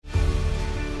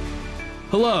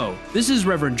Hello, this is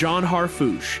Reverend John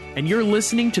Harfouche, and you're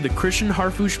listening to the Christian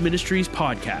Harfouche Ministries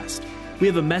podcast. We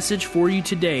have a message for you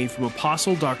today from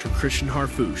Apostle Dr. Christian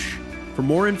Harfouche. For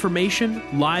more information,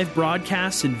 live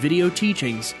broadcasts, and video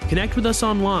teachings, connect with us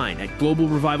online at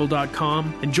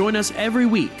globalrevival.com and join us every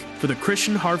week for the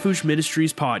Christian Harfouche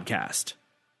Ministries podcast.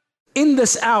 In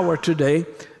this hour today,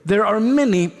 there are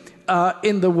many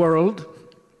in the world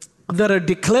that are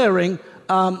declaring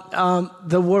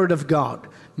the Word of God.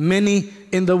 Many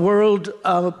in the world,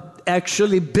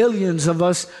 actually billions of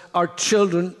us, are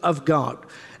children of God.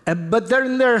 But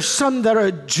then there are some that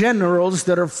are generals,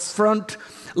 that are front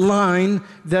line,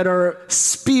 that are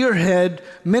spearhead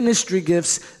ministry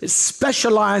gifts,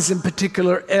 specialize in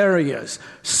particular areas.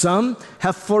 Some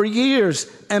have for years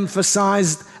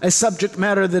emphasized a subject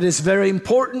matter that is very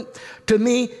important to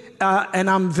me, and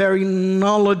I'm very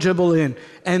knowledgeable in,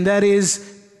 and that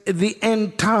is the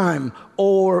end time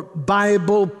or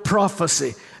Bible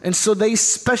prophecy. And so they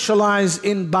specialize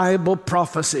in Bible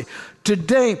prophecy.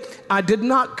 Today, I did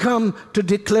not come to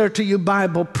declare to you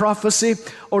Bible prophecy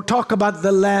or talk about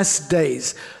the last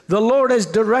days. The Lord has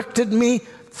directed me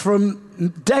from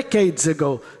decades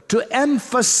ago to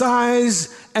emphasize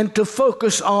and to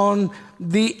focus on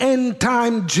the end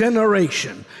time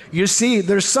generation. You see,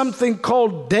 there's something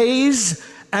called days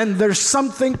and there's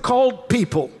something called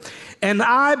people. And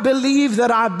I believe that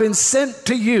I've been sent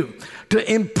to you to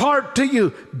impart to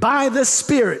you by the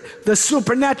Spirit the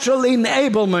supernatural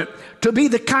enablement to be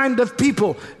the kind of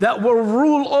people that will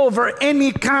rule over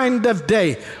any kind of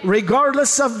day,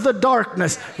 regardless of the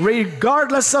darkness,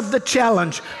 regardless of the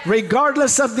challenge,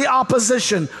 regardless of the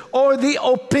opposition or the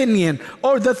opinion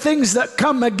or the things that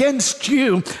come against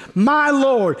you. My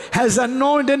Lord has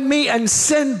anointed me and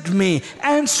sent me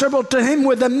answerable to Him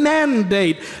with a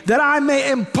mandate that I may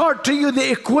impart to you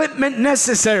the equipment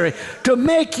necessary to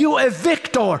make you a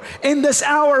victor in this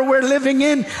hour we're living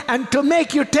in, and to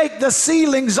make you take the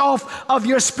ceilings off of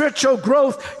your spiritual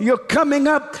growth. You're coming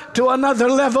up to another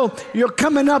level. You're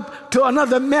coming up to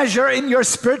another measure in your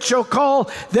spiritual call.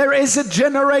 There is a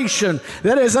generation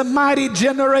that is a mighty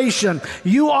generation.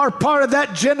 You are part of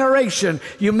that generation.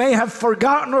 You may have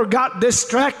forgotten or got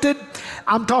distracted.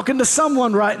 I'm talking to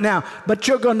someone right now, but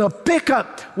you're going to pick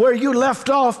up where you left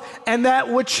off, and that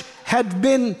which had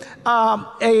been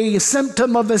a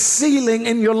symptom of a ceiling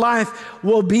in your life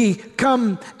will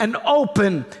become an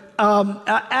open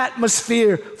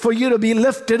atmosphere for you to be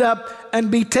lifted up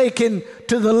and be taken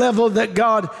to the level that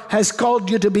God has called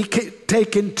you to be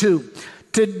taken to.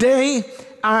 Today,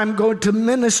 I'm going to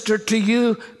minister to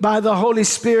you by the Holy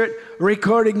Spirit,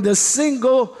 recording the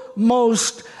single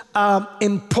most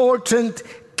important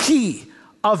key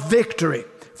of victory.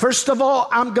 First of all,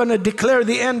 I'm going to declare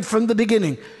the end from the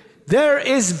beginning. There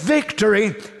is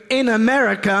victory in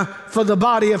America for the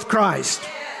body of Christ.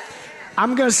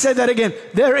 I'm going to say that again.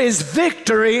 There is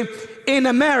victory in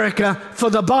America for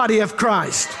the body of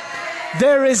Christ.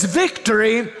 There is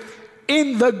victory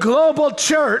in the global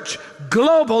church,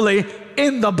 globally,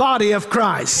 in the body of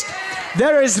Christ.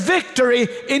 There is victory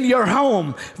in your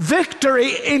home,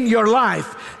 victory in your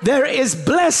life. There is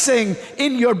blessing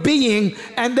in your being,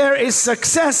 and there is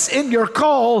success in your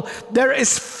call. There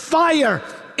is fire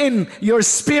in your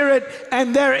spirit,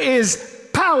 and there is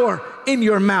power in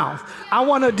your mouth. I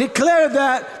want to declare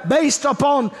that based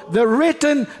upon the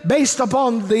written, based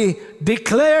upon the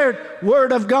declared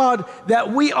Word of God,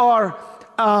 that we are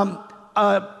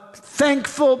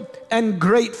thankful and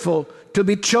grateful to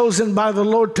be chosen by the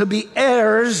Lord to be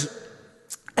heirs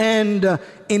and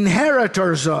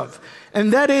inheritors of.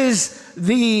 And that is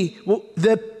the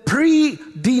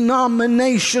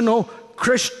pre-denominational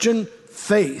Christian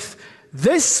faith.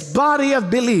 This body of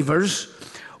believers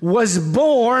was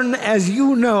born, as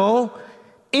you know,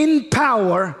 in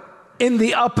power in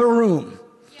the upper room.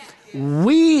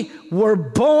 We were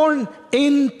born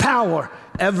in power.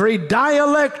 Every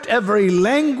dialect, every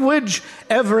language,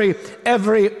 every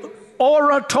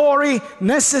oratory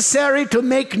necessary to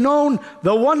make known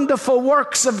the wonderful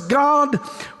works of God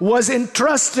was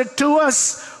entrusted to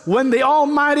us when the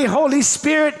Almighty Holy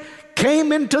Spirit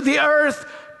came into the earth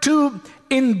to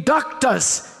induct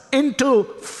us into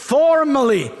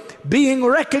formally being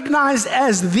recognized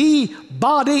as the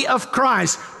body of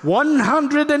Christ.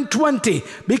 120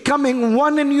 becoming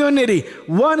one in unity,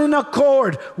 one in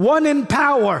accord, one in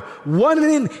power, one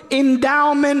in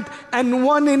endowment, and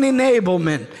one in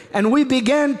enablement. And we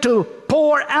began to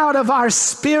pour out of our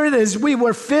spirit as we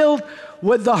were filled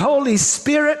with the Holy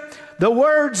Spirit, the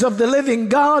words of the living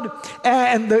God,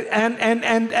 and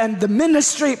the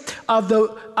ministry of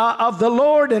the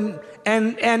Lord.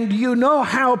 And you know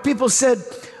how people said,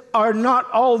 are not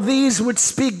all these which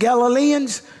speak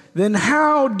Galileans? Then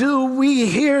how do we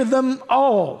hear them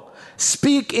all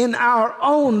speak in our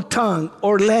own tongue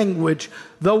or language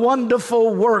the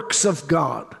wonderful works of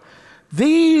God?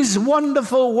 These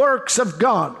wonderful works of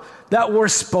God that were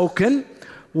spoken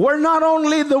were not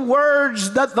only the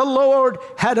words that the Lord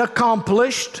had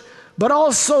accomplished, but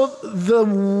also the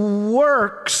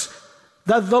works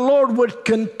that the Lord would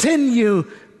continue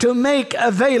to make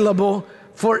available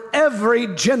for every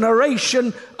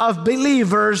generation of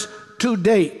believers to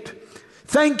date.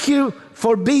 Thank you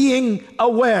for being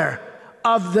aware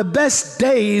of the best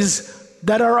days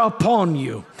that are upon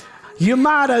you. You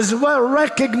might as well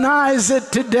recognize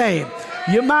it today.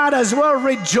 You might as well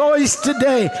rejoice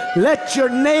today. Let your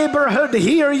neighborhood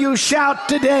hear you shout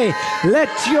today. Let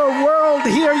your world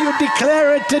hear you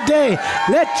declare it today.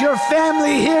 Let your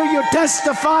family hear you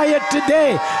testify it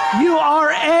today. You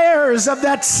are heirs of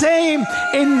that same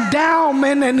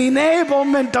endowment and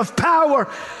enablement of power,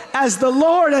 as the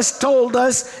Lord has told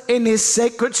us in His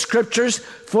sacred scriptures.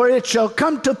 For it shall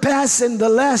come to pass in the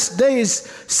last days,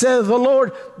 saith the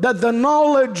Lord, that the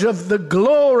knowledge of the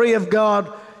glory of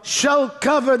God shall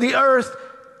cover the earth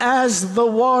as the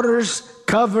waters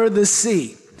cover the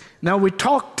sea. Now, we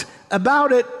talked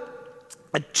about it,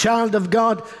 a child of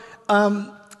God,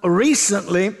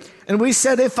 recently, and we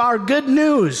said if our good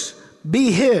news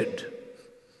be hid,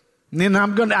 then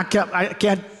I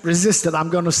can't resist it. I'm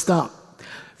going to stop.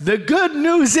 The good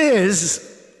news is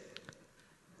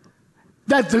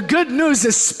that the good news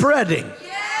is spreading.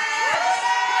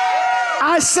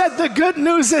 I said the good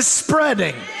news is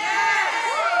spreading.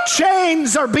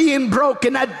 Chains are being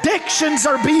broken. Addictions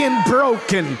are being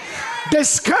broken.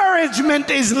 Discouragement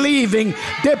is leaving.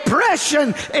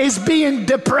 Depression is being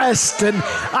depressed. And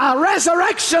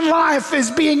resurrection life is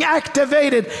being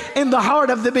activated in the heart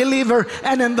of the believer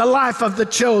and in the life of the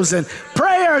chosen.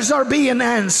 Prayers are being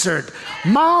answered.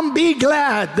 Mom, be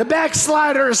glad. The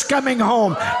backslider is coming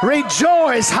home.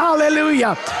 Rejoice.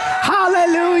 Hallelujah.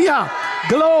 Hallelujah.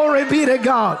 Glory be to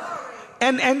God.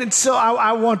 And so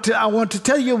I want to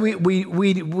tell you, we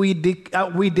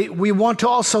want to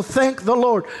also thank the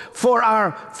Lord for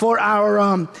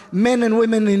our men and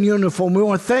women in uniform. We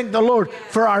want to thank the Lord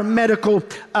for our medical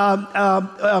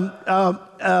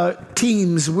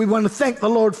teams. We want to thank the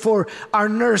Lord for our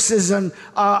nurses and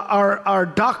our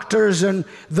doctors and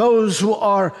those who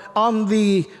are on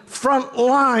the front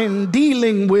line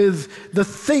dealing with the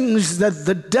things that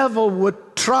the devil would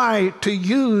try to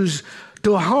use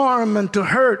to harm and to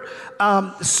hurt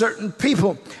certain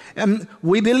people. And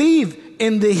we believe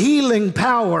in the healing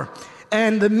power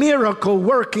and the miracle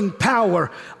working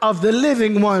power of the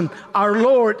living one, our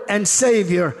Lord and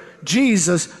Savior,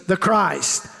 Jesus the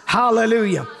Christ.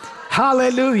 Hallelujah.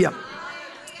 Hallelujah.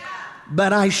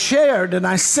 But I shared and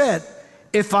I said,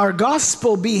 if our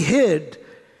gospel be hid,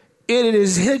 it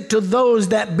is hid to those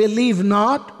that believe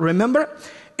not. Remember?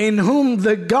 In whom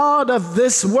the God of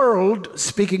this world,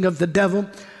 speaking of the devil,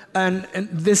 and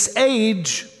this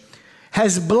age,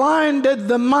 has blinded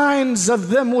the minds of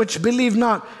them which believe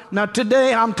not. Now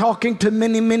today I'm talking to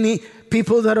many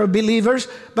people that are believers,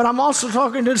 but I'm also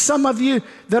talking to some of you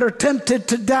that are tempted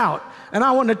to doubt. And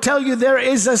I want to tell you, there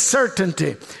is a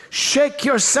certainty. Shake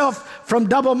yourself from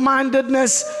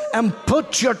double-mindedness and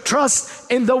put your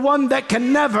trust in the one that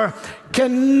can never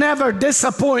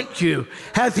disappoint you.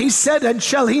 Hath He said, and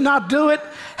shall He not do it?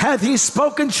 Hath He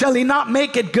spoken, shall He not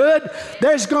make it good?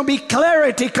 There's going to be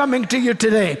clarity coming to you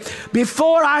today.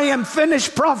 Before I am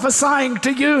finished prophesying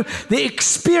to you, the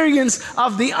experience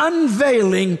of the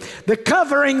unveiling, the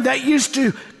covering that used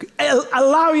to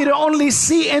allow you to only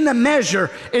see in a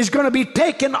measure, is going to be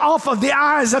taken off of the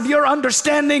eyes of your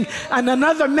understanding, and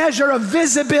another measure of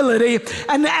visibility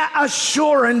and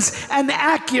assurance and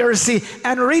accuracy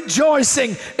and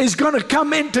rejoicing is going to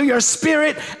come into your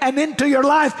spirit and into your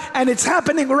life. And it's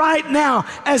happening right now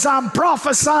as I'm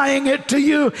prophesying it to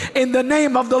you in the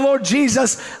name of the Lord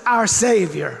Jesus, our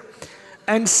Savior.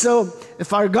 And so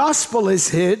if our gospel is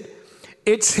hid,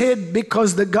 it's hid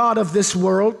because the God of this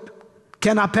world,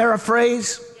 can I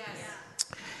paraphrase?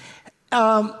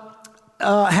 Yes.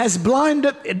 Has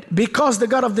blinded, because the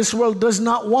God of this world does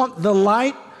not want the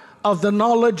light of the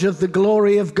knowledge of the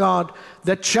glory of God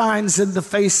that shines in the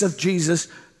face of Jesus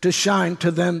to shine to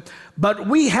them. But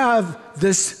we have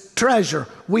this treasure.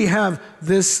 We have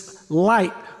this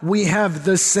light. We have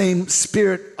the same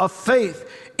spirit of faith.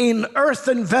 In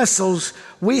earthen vessels,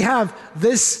 we have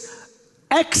this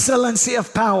excellency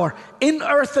of power in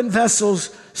earthen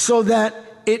vessels, so that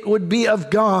it would be of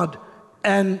God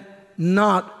and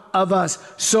not of us.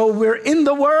 So we're in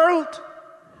the world,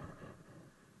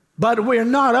 but we're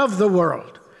not of the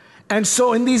world. And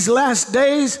so in these last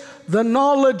days, the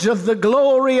knowledge of the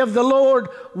glory of the Lord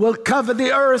will cover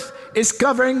the earth. It's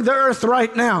covering the earth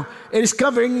right now. It is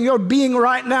covering your being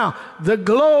right now. The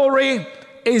glory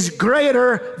is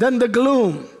greater than the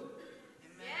gloom.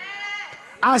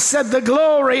 I said the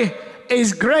glory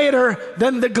is greater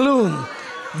than the gloom.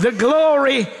 The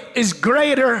glory is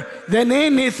greater than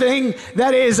anything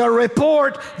that is a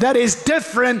report that is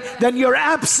different than your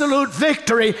absolute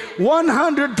victory.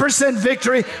 100%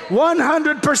 victory,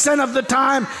 100% of the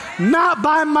time, not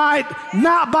by might,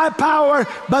 not by power,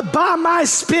 but by my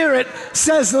Spirit,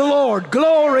 says the Lord.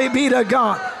 Glory be to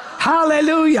God.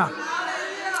 Hallelujah.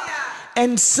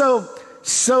 And so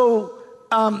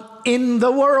in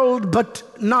the world, but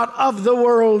not of the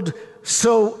world.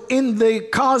 So in the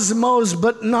cosmos,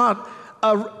 but not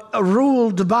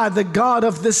ruled by the God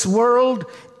of this world.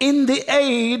 In the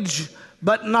age,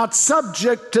 but not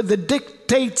subject to the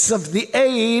dictates of the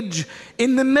age.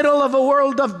 In the middle of a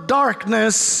world of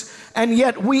darkness, and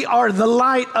yet we are the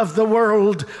light of the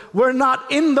world. We're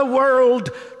not in the world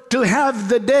to have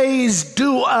the days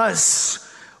do us.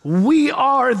 We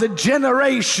are the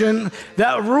generation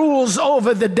that rules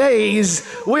over the days.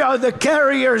 We are the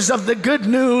carriers of the good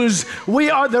news. We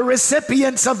are the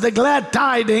recipients of the glad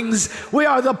tidings. We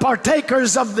are the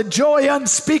partakers of the joy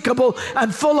unspeakable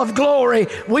and full of glory.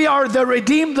 We are the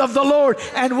redeemed of the Lord,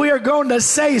 and we are going to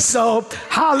say so.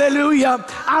 Hallelujah.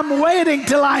 I'm waiting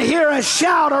till I hear a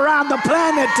shout around the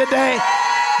planet today.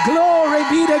 Glory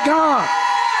be to God.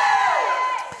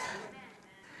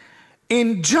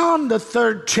 In John, the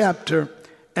 3rd chapter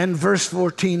and verse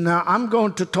 14, now I'm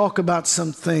going to talk about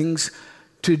some things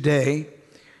today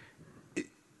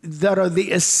that are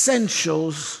the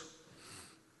essentials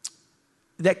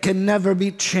that can never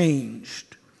be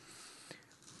changed.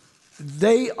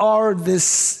 They are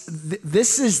this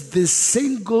is the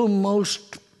single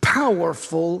most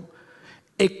powerful,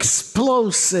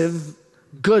 explosive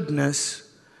goodness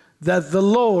that the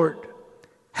Lord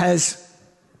has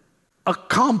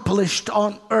accomplished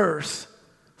on earth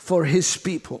for his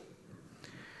people.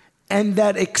 And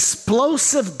that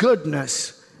explosive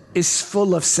goodness is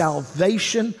full of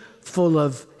salvation, full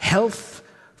of health,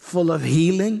 full of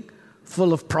healing,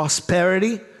 full of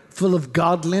prosperity, full of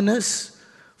godliness,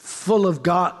 full of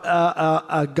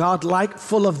godlike,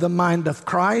 full of the mind of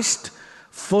Christ,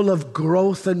 full of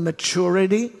growth and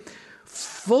maturity,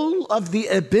 full of the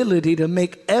ability to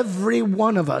make every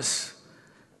one of us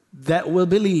that will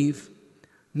believe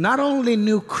not only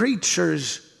new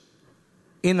creatures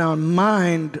in our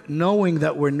mind, knowing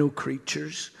that we're new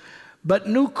creatures, but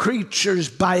new creatures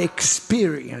by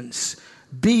experience,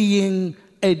 being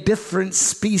a different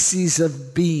species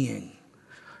of being,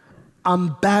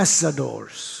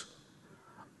 ambassadors,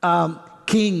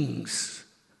 kings,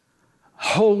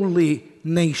 holy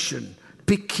nation,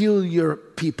 peculiar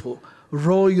people,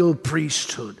 royal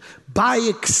priesthood, by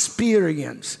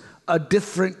experience, a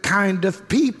different kind of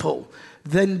people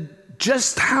than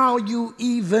just how you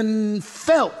even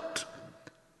felt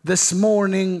this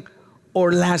morning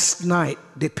or last night,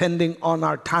 depending on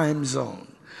our time zone.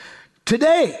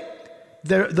 Today,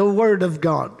 the Word of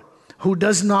God, who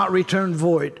does not return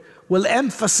void, will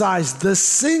emphasize the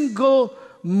single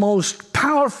most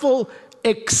powerful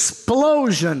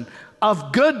explosion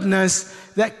of goodness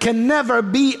that can never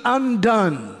be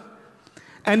undone.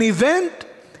 An event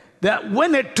that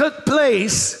when it took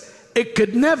place, it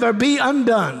could never be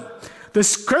undone. The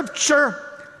scripture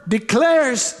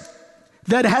declares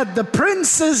that had the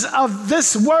princes of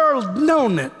this world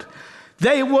known it,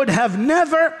 they would have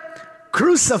never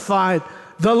crucified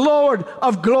the Lord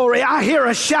of glory. I hear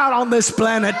a shout on this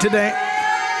planet today.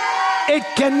 It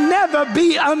can never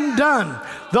be undone.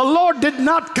 The Lord did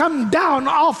not come down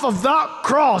off of the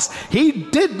cross. He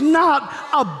did not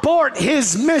abort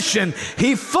his mission.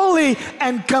 He fully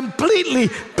and completely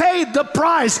paid the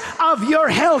price of your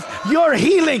health, your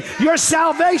healing, your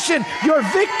salvation, your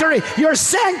victory, your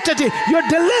sanctity, your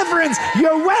deliverance,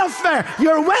 your welfare,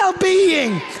 your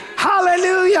well-being.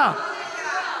 Hallelujah.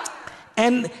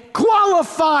 And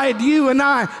qualified you and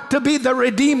I to be the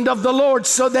redeemed of the Lord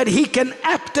so that he can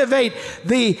activate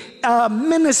the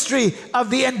ministry of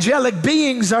the angelic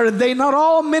beings. Are they not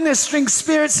all ministering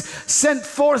spirits sent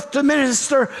forth to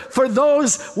minister for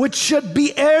those which should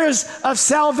be heirs of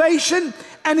salvation?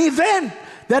 An event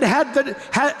that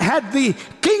had the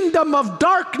kingdom of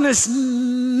darkness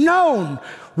known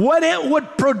what it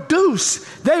would produce,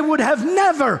 they would have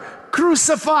never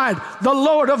crucified the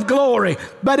Lord of glory,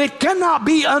 but it cannot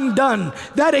be undone.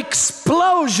 That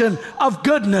explosion of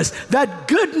goodness, that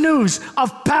good news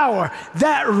of power,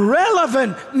 that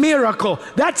relevant miracle,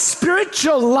 that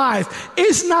spiritual life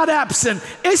is not absent.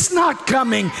 It's not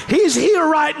coming. He's here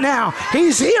right now.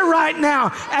 He's here right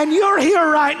now. And you're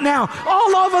here right now.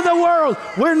 All over the world.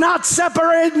 We're not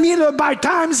separated neither by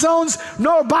time zones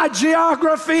nor by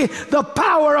geography. The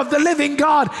power of the living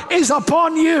God is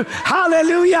upon you.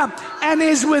 Hallelujah. And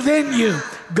is within you.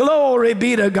 Glory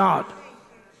be to God.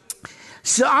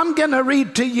 So I'm going to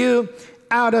read to you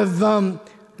out of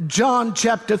John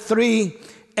chapter 3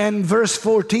 and verse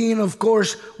 14. Of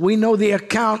course, we know the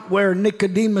account where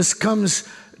Nicodemus comes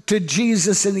to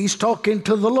Jesus and he's talking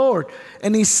to the Lord.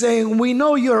 And he's saying, we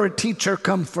know you're a teacher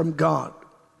come from God,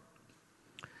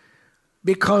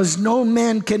 because no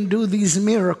man can do these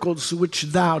miracles which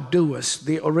thou doest.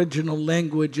 The original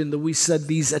language, and we said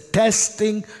these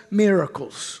attesting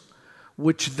miracles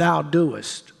which thou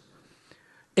doest,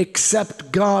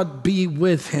 except God be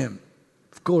with him.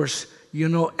 Of course, you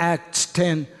know Acts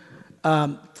 10,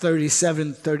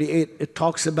 37, 38, it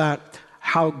talks about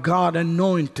how God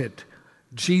anointed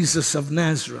Jesus of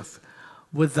Nazareth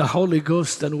with the Holy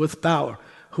Ghost and with power,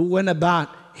 who went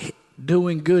about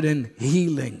doing good and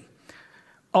healing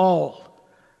all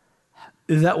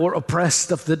that were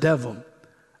oppressed of the devil,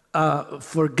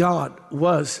 for God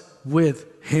was with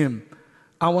him.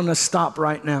 I want to stop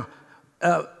right now.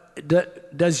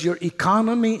 Does your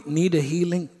economy need a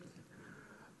healing?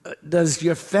 Does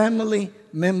your family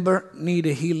member need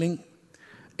a healing?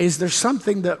 Is there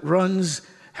something that runs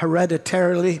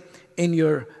hereditarily in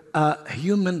your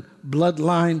human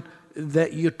bloodline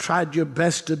that you tried your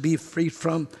best to be free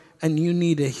from and you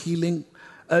need a healing?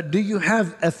 Do you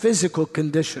have a physical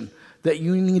condition that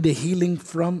you need a healing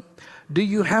from? Do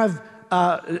you have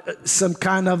some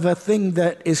kind of a thing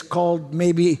that is called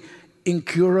maybe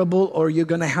incurable, or you're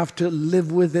going to have to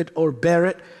live with it or bear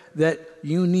it, that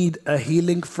you need a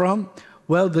healing from?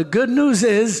 Well, the good news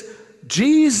is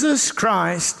Jesus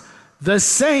Christ, the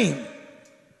same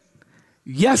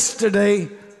yesterday,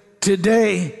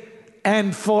 today,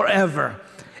 and forever.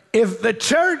 If the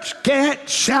church can't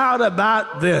shout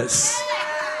about this,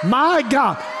 my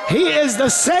God, he is the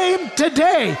same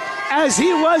today as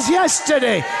he was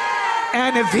yesterday.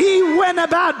 And if he went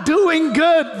about doing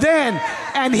good then,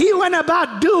 and he went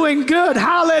about doing good,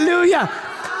 hallelujah,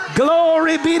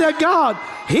 glory be to God.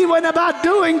 He went about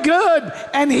doing good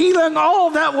and healing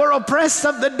all that were oppressed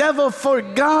of the devil, for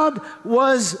God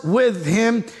was with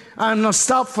him. I'm going to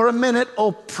stop for a minute.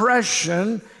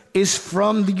 Oppression is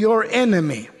from your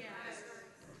enemy.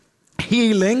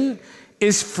 Healing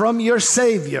is from your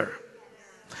Savior.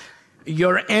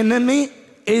 Your enemy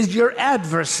is your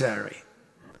adversary.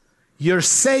 Your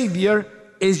Savior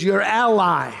is your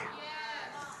ally.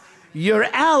 Your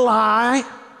ally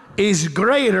is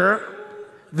greater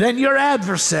than your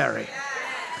adversary.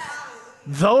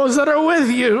 Those that are with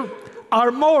you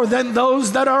are more than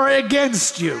those that are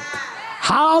against you.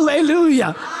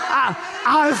 Hallelujah.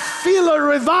 I feel a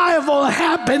revival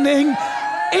happening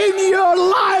in your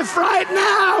life right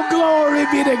now. Glory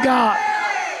be to God.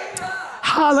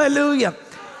 Hallelujah.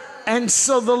 And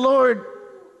so the Lord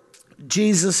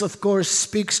Jesus, of course,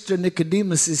 speaks to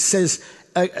Nicodemus. It says,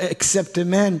 except a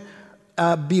man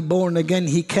be born again,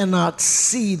 he cannot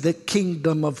see the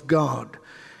kingdom of God.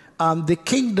 The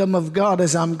kingdom of God,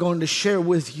 as I'm going to share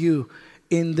with you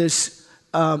in this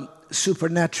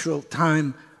supernatural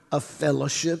time of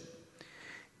fellowship,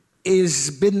 is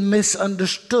been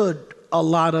misunderstood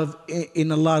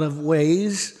in a lot of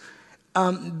ways,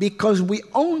 because we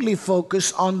only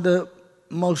focus on the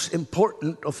most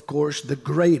important, of course, the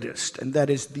greatest, and that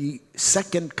is the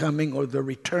second coming or the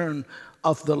return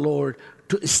of the Lord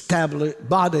to establish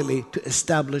bodily, to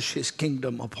establish his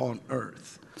kingdom upon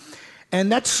earth.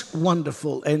 And that's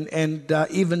wonderful. And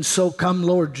even so, come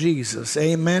Lord Jesus.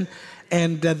 Amen.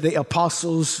 And the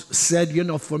apostles said, you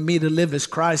know, for me to live is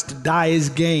Christ, to die is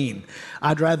gain.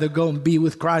 I'd rather go and be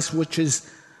with Christ, which is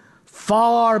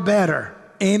far better.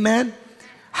 Amen.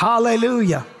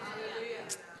 Hallelujah.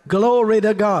 Glory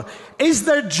to God. Is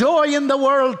there joy in the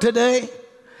world today?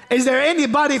 Is there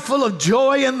anybody full of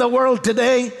joy in the world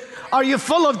today? Are you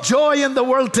full of joy in the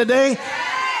world today?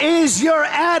 Is your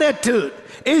attitude,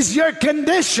 is your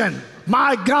condition,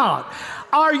 my God,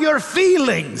 are your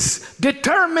feelings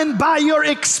determined by your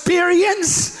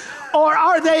experience, or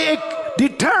are they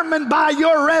determined by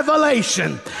your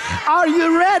revelation? Are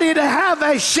you ready to have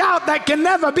a shout that can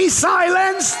never be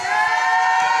silenced?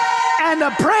 And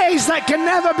a praise that can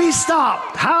never be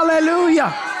stopped.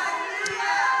 Hallelujah.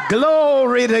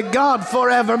 Glory to God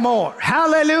forevermore.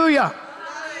 Hallelujah.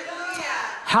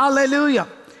 Hallelujah.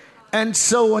 And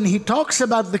so when he talks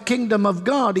about the kingdom of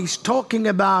God, he's talking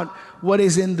about what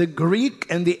is in the Greek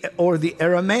and the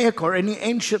Aramaic or any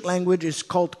ancient language is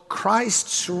called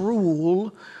Christ's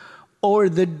rule or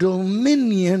the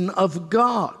dominion of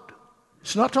God.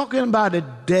 It's not talking about a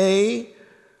day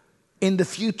in the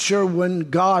future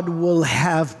when God will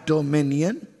have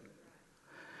dominion.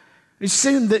 He's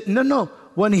saying that, no.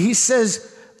 When he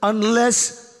says,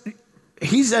 unless,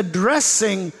 he's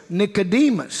addressing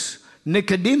Nicodemus.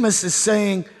 Nicodemus is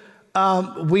saying,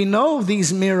 we know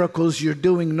these miracles you're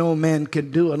doing no man can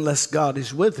do unless God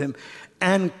is with him.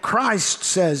 And Christ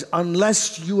says,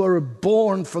 unless you are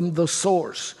born from the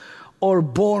source or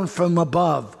born from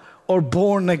above or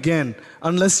born again,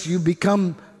 unless you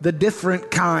become the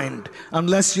different kind,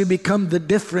 unless you become the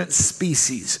different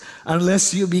species,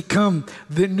 unless you become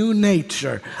the new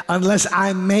nature, unless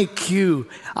I make you,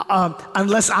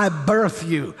 unless I birth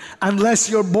you, unless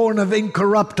you're born of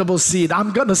incorruptible seed.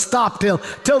 I'm going to stop till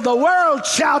the world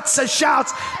shouts a shout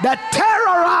that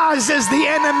terrorizes the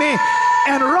enemy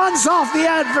and runs off the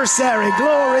adversary.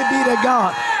 Glory be to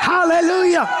God.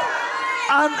 Hallelujah.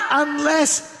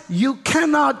 Unless you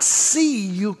cannot see,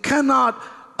 you cannot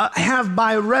have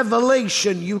by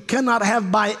revelation, you cannot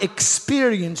have by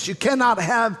experience, you cannot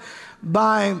have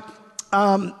by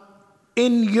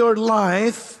in your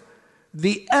life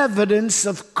the evidence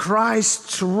of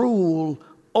Christ's rule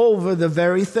over the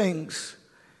very things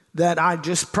that I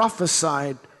just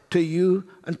prophesied to you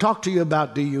and talked to you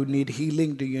about. Do you need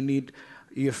healing? Do you need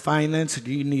your finance?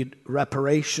 Do you need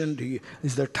reparation?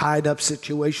 Is there tied up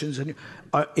situations? And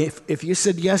if you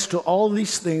said yes to all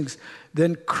these things,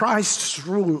 then Christ's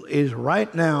rule is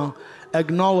right now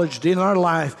acknowledged in our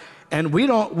life. And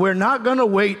we're not going to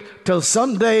wait till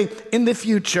someday in the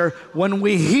future when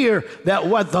we hear that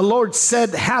what the Lord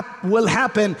said will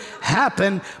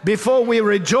happen before we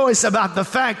rejoice about the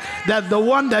fact that the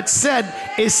one that said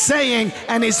is saying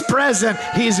and is present.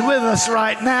 He's with us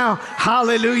right now.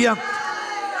 Hallelujah.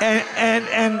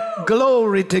 And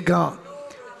glory to God.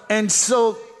 And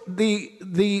so the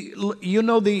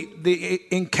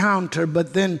encounter,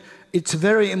 but then it's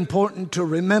very important to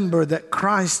remember that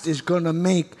Christ is going to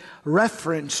make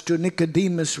reference to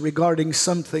Nicodemus regarding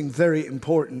something very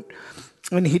important.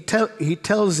 And he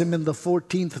tells him in the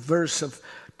 14th verse of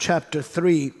chapter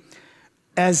 3,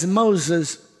 as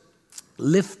Moses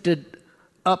lifted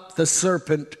up the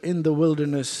serpent in the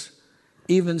wilderness,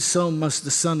 even so must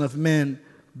the Son of Man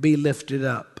be lifted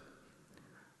up.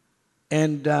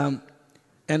 And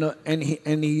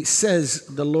he says,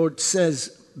 the Lord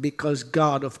says, because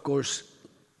God, of course,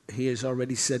 he has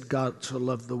already said God so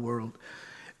loved the world.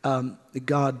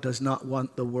 God does not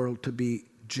want the world to be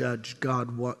judged.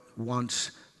 God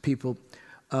wants people.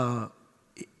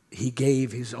 He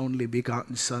gave his only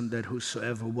begotten Son that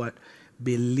whosoever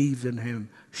believe in him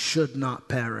should not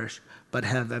perish but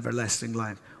have everlasting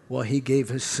life. Well, he gave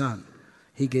his Son.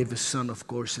 He gave his Son, of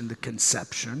course, in the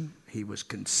conception. He was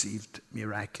conceived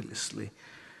miraculously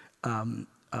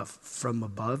from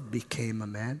above, became a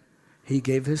man. He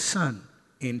gave his Son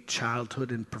in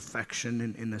childhood and perfection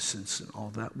and innocence and all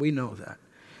that. We know that.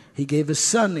 He gave his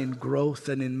Son in growth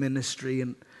and in ministry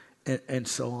and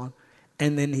so on.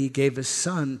 And then he gave his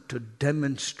Son to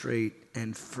demonstrate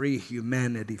and free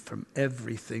humanity from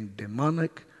everything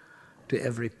demonic, to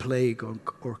every plague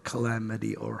or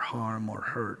calamity or harm or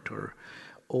hurt or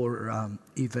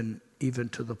even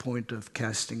to the point of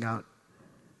casting out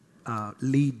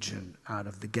legion out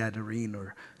of the Gadarene,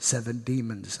 or 7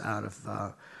 demons out of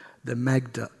the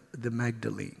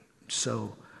Magdalene.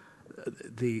 So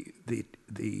the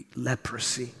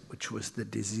leprosy, which was the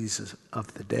disease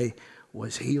of the day,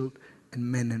 was healed,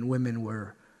 and men and women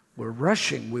were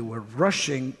rushing. We were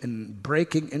rushing and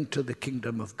breaking into the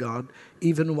kingdom of God,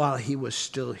 even while he was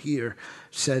still here.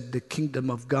 Said the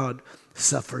kingdom of God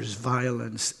suffers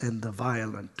violence, and the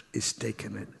violent is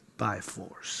taken it by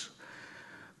force.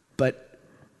 But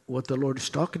what the Lord is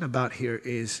talking about here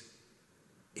is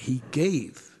he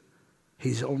gave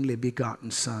his only begotten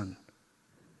Son.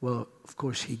 Well, of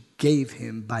course, he gave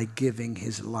him by giving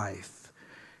his life.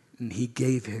 And he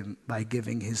gave him by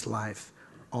giving his life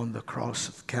on the cross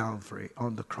of Calvary,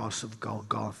 on the cross of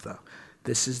Golgotha.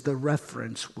 This is the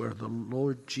reference where the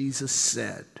Lord Jesus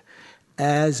said,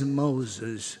 as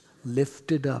Moses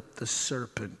lifted up the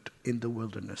serpent in the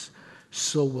wilderness,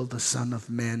 so will the Son of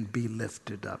Man be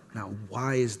lifted up. Now,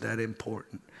 why is that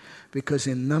important? Because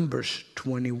in Numbers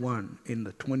 21, in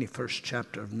the 21st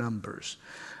chapter of Numbers,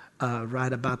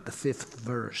 right about the 5th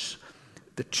verse,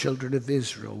 the children of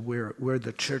Israel, we're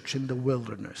the church in the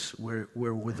wilderness. We're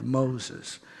with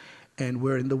Moses, and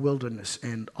we're in the wilderness.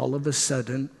 And all of a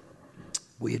sudden,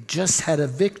 We had just had a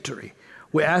victory.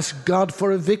 We asked God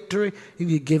for a victory, and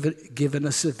He given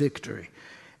us a victory.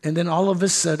 And then all of a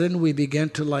sudden, we began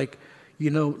to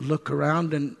look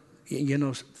around, and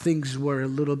things were a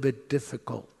little bit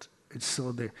difficult. And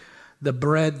so the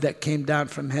bread that came down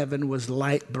from heaven was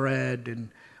light bread, and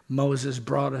Moses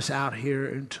brought us out here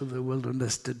into the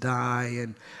wilderness to die,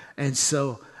 and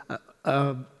so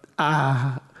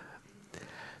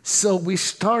we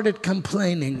started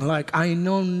complaining like I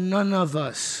know none of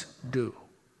us do.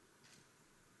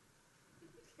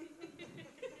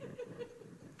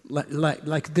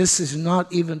 Like this is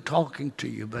not even talking to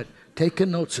you, but take a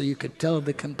note so you can tell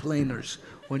the complainers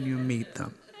when you meet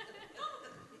them.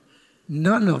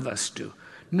 None of us do.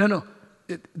 No.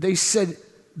 They said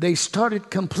they started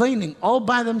complaining all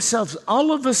by themselves.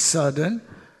 All of a sudden,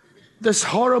 this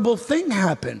horrible thing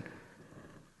happened.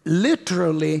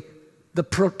 Literally, the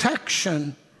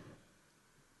protection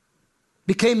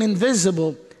became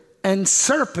invisible, and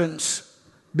serpents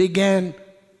began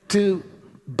to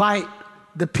bite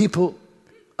the people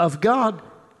of God,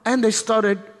 and they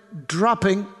started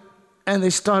dropping, and they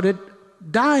started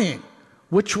dying,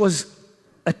 which was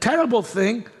a terrible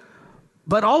thing.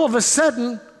 But all of a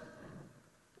sudden,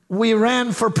 we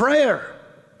ran for prayer.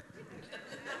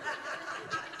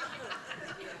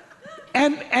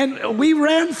 And we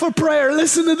ran for prayer.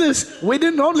 Listen to this. We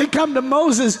didn't only come to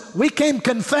Moses, we came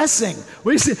confessing.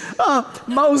 We said,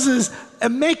 Moses,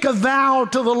 make a vow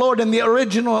to the Lord. And the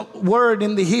original word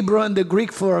in the Hebrew and the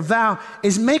Greek for a vow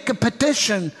is make a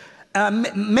petition,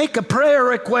 make a prayer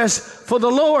request for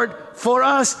the Lord for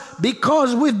us,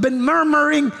 because we've been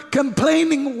murmuring,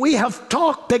 complaining. We have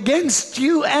talked against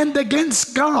you and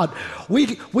against God.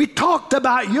 We talked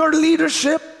about your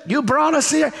leadership. You brought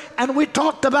us here, and we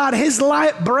talked about His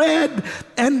light bread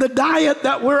and the diet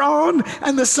that we're on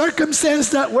and the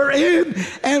circumstance that we're in,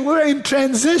 and we're in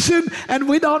transition, and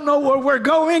we don't know where we're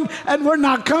going, and we're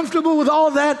not comfortable with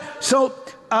all that. So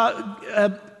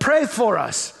pray for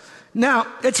us. Now,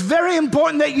 it's very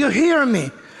important that you hear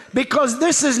me, because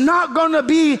this is not going to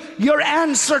be your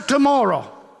answer tomorrow.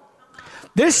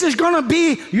 This is going to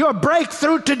be your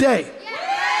breakthrough today.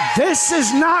 This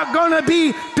is not going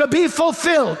to be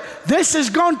fulfilled. This is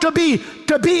going to be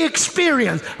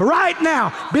experienced right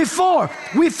now. Before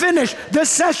we finish this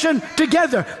session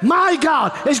together, my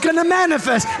God is going to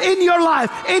manifest in your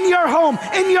life, in your home,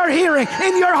 in your hearing,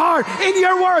 in your heart, in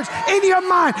your words, in your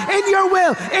mind, in your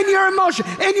will, in your emotion,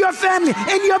 in your family,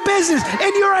 in your business,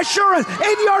 in your assurance,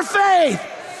 in your faith.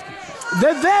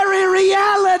 The very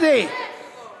reality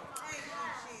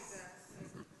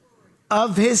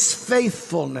of His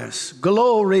faithfulness.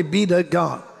 Glory be to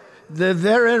God. The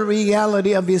very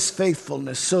reality of His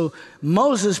faithfulness. So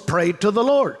Moses prayed to the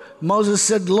Lord. Moses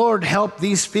said, Lord, help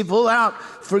these people out.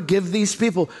 Forgive these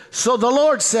people. So the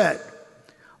Lord said,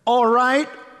 all right,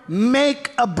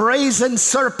 make a brazen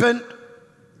serpent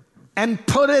and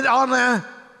put it on a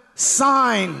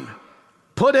sign.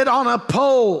 Put it on a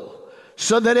pole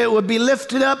so that it would be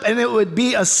lifted up, and it would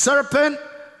be a serpent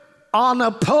on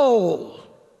a pole.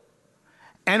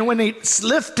 And when it's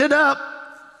lifted up,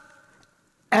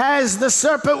 as the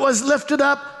serpent was lifted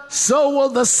up, so will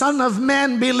the Son of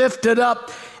Man be lifted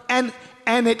up. And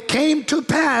it came to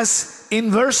pass in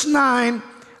verse 9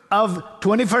 of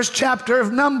 21st chapter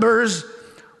of Numbers,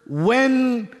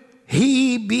 when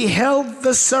he beheld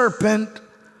the serpent,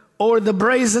 or the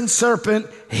brazen serpent,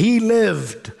 he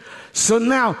lived. So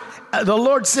now the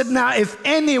Lord said, now if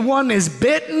anyone is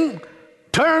bitten,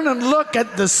 turn and look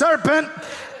at the serpent,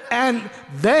 and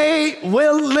they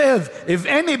will live. If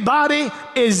anybody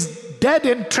is dead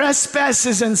in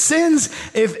trespasses and sins,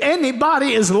 if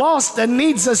anybody is lost and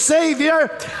needs a Savior,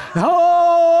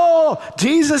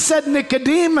 Jesus said,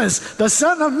 Nicodemus, the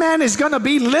Son of Man is going to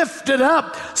be lifted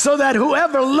up, so that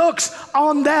whoever looks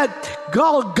on that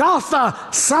Golgotha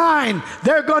sign,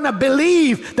 they're going to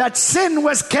believe that sin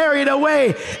was carried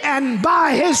away, and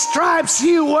by His stripes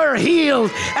you were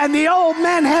healed, and the old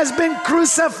man has been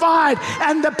crucified,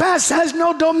 and the past has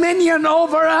no dominion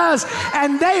over us,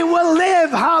 and they will live.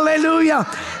 Hallelujah.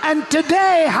 And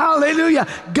today, hallelujah,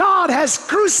 God has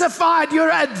crucified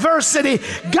your adversity.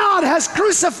 God has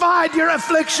crucified your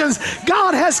afflictions.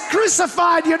 God has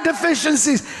crucified your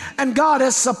deficiencies, and God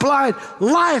has supplied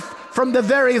life from the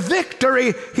very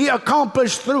victory He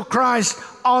accomplished through Christ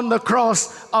on the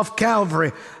cross of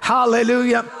Calvary.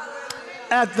 Hallelujah.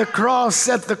 At the cross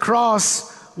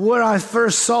where I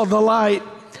first saw the light.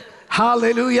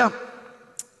 Hallelujah.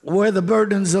 Where the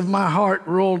burdens of my heart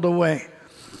rolled away.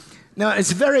 Now,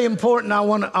 it's very important. I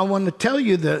want to tell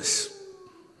you this.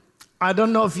 I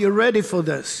don't know if you're ready for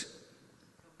this.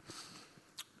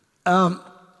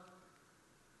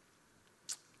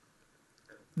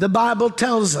 The Bible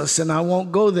tells us, and I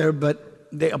won't go there, but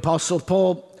the Apostle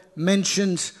Paul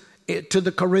mentions it to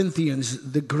the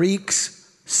Corinthians. The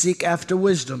Greeks seek after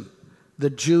wisdom. The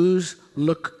Jews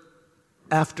look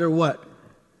after what?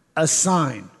 A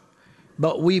sign.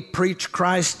 But we preach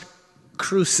Christ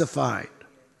crucified.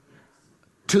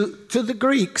 To the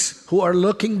Greeks who are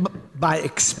looking by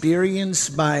experience,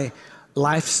 by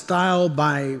lifestyle,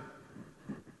 by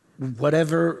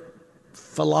whatever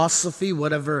philosophy,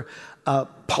 whatever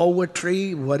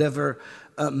poetry, whatever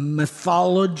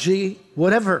mythology,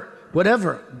 whatever,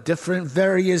 different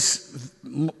various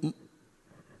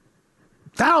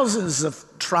thousands of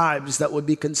tribes that would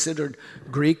be considered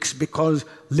Greeks, because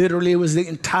literally it was the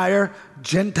entire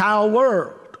Gentile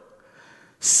world.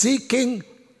 Seeking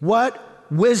what?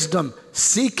 Wisdom.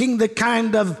 Seeking the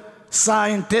kind of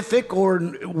scientific or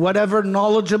whatever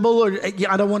knowledgeable, or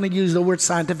I don't want to use the word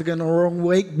scientific in the wrong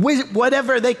way,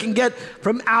 whatever they can get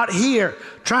from out here,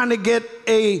 trying to get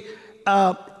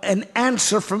an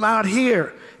answer from out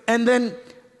here. And then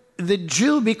the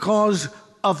Jew, because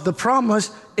of the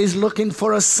promise, is looking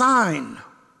for a sign.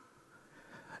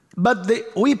 But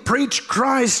we preach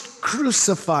Christ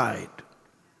crucified.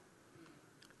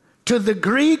 To the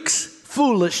Greeks,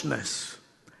 foolishness.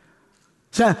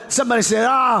 So somebody said,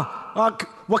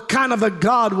 what kind of a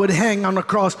God would hang on the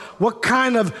cross? What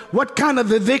kind of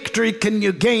a victory can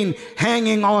you gain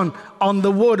hanging on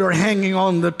the wood or hanging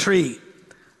on the tree?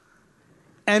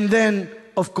 And then,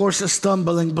 of course, a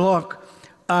stumbling block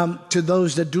to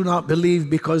those that do not believe,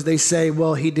 because they say,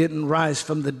 well, he didn't rise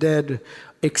from the dead,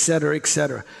 etc.,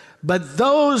 etc. But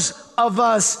those of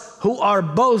us who are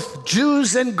both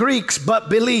Jews and Greeks but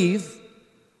believe,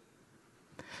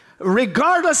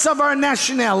 regardless of our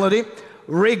nationality,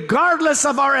 regardless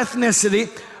of our ethnicity,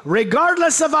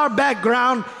 regardless of our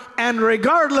background, and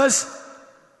regardless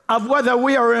of whether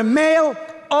we are a male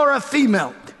or a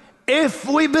female, if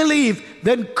we believe,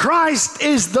 then Christ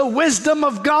is the wisdom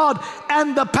of God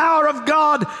and the power of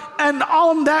God. And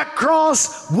on that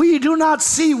cross, we do not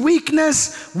see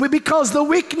weakness, because the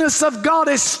weakness of God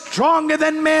is stronger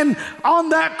than men. On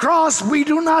that cross, we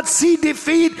do not see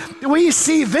defeat. We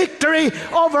see victory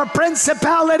over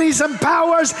principalities and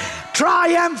powers,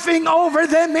 triumphing over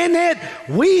them in it.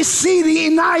 We see the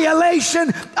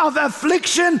annihilation of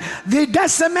affliction, the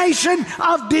decimation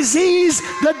of disease,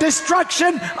 the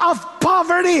destruction of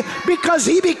poverty, because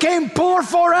he became poor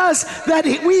for us that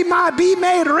we might be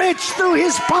made rich through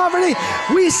his poverty.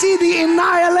 We see the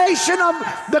annihilation of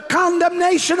the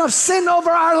condemnation of sin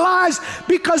over our lives,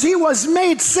 because he was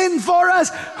made sin for us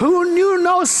who knew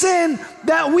no sin,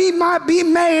 that we might be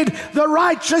made the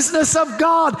righteousness of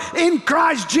God in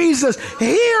Christ Jesus.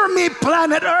 Hear me,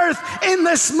 planet Earth, in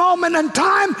this moment in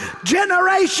time.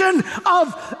 Generation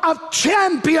of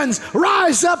champions,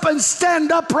 rise up and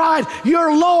stand upright.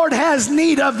 Your Lord has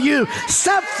need of you.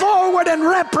 Step forward and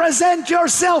represent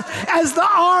yourself as the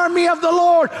army of the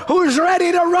Lord, who's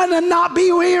ready to run and not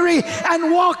be weary,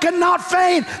 and walk and not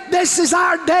faint. This is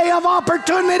our day of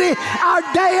opportunity, our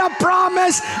day of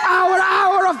promise, our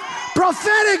hour of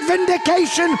prophetic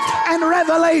vindication and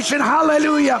revelation.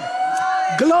 Hallelujah.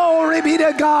 Glory be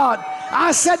to God.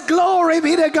 I said glory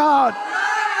be to God.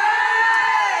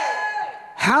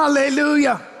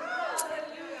 Hallelujah.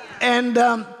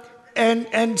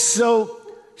 And so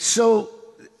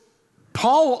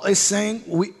Paul is saying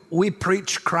we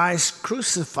preach Christ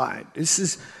crucified. This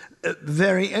is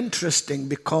very interesting,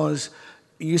 because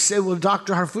you say, well,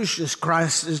 Dr. Harfouche,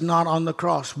 Christ is not on the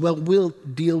cross. Well, we'll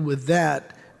deal with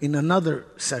that in another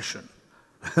session.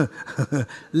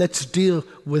 Let's deal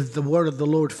with the word of the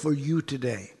Lord for you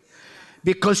today.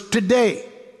 Because today,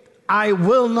 I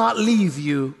will not leave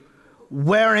you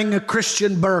wearing a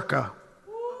Christian burqa.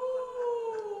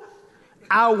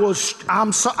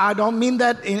 I don't mean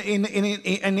that in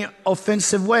an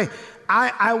offensive way.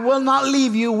 I will not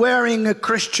leave you wearing a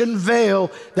Christian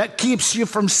veil that keeps you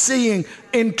from seeing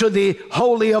into the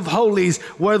Holy of Holies,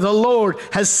 where the Lord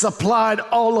has supplied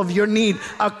all of your need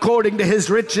according to his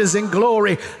riches and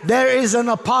glory. There is an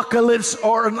apocalypse,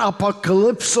 or an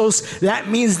apocalypsos, that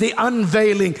means the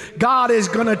unveiling. God is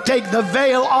going to take the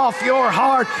veil off your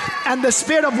heart, and the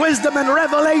spirit of wisdom and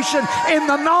revelation in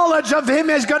the knowledge of him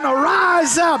is going to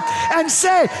rise up and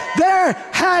say, there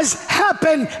has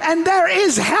happened and there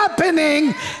is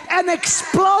happening an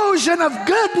explosion of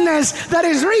goodness that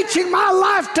is reaching my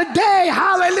life today.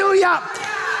 Hallelujah.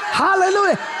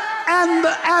 Hallelujah.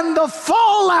 And the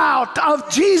fallout of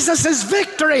Jesus'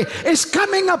 victory victory is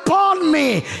coming upon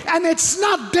me, and it's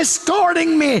not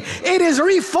distorting me. It is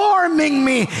reforming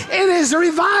me. It is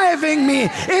reviving me.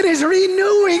 It is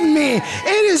renewing me.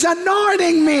 It is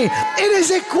anointing me. It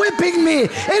is equipping me.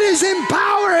 It is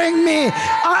empowering me.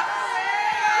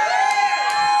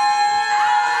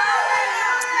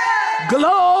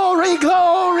 Glory,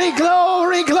 glory,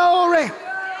 glory, glory.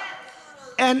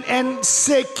 And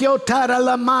sekiotara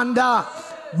lamanda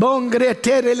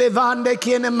bongretere levande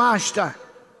kienemashta.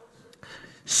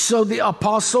 So the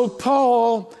Apostle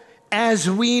Paul, as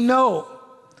we know,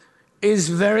 is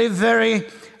very, very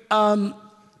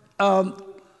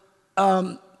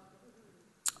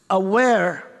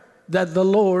aware that the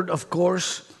Lord, of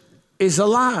course, is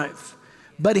alive.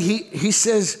 But he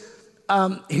says,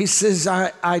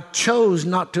 I chose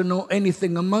not to know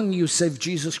anything among you save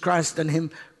Jesus Christ and him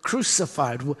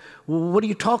crucified. What are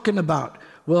you talking about?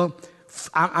 Well,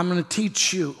 I'm going to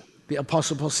teach you, the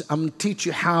Apostle Paul said, I'm going to teach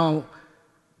you how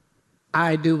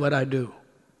I do what I do.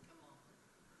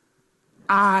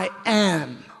 I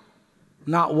am,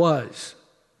 not was.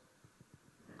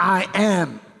 I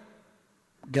am.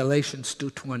 Galatians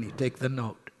 2:20, take the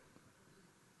note.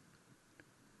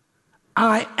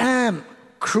 I am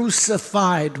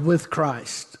crucified with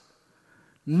Christ.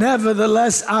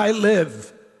 Nevertheless I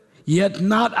live, yet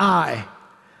not I,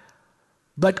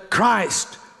 but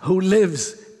Christ who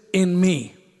lives in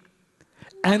me.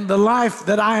 And the life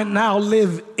that I now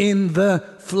live in the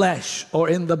flesh or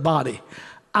in the body,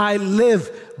 I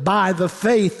live by the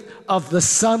faith of the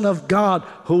Son of God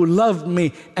who loved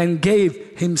me and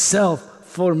gave himself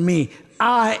for me.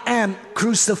 I am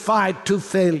crucified to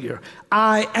failure.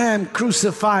 I am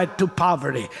crucified to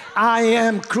poverty. I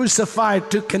am crucified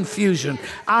to confusion.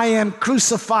 I am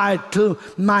crucified to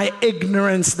my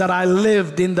ignorance that I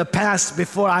lived in the past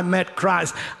before I met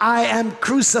Christ. I am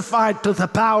crucified to the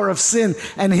power of sin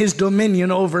and his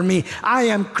dominion over me. I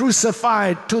am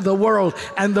crucified to the world,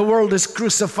 and the world is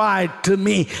crucified to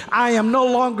me. I am no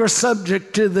longer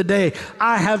subject to the day.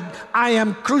 I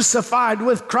am crucified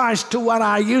with Christ to what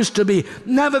I used to be.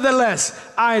 Nevertheless,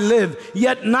 I live,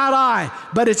 yet not I,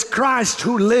 but it's Christ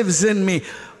who lives in me.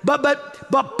 But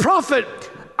prophet,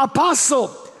 apostle,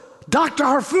 Dr.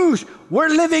 Harfouche, we're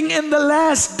living in the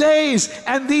last days,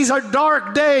 and these are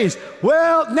dark days.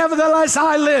 Well, nevertheless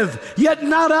I live, yet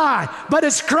not I, but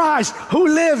it's Christ who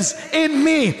lives in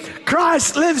me.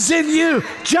 Christ lives in you,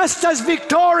 just as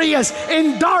victorious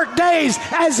in dark days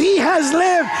as he has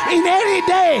lived in any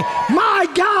day. My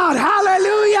God,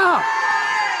 hallelujah.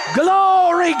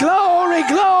 Glory, glory,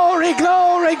 glory,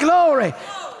 glory, glory.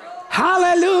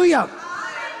 Hallelujah.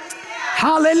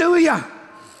 Hallelujah.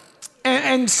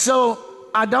 And so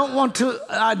I don't want to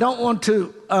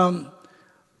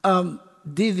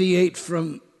deviate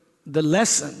from the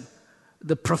lesson,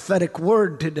 the prophetic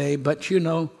word today, but you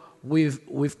know,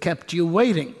 we've kept you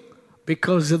waiting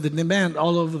because of the demand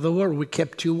all over the world. We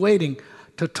kept you waiting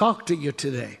to talk to you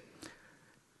today.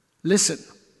 Listen.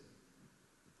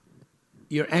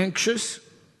 You're anxious,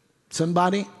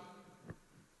 somebody?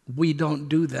 We don't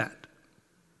do that.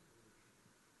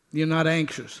 You're not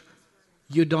anxious.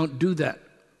 You don't do that.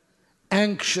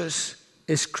 Anxious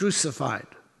is crucified.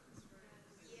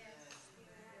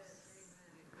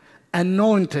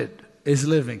 Anointed is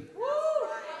living.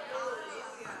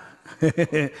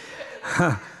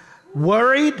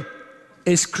 Worried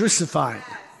is crucified.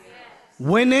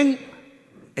 Winning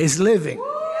is living.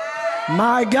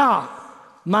 My God.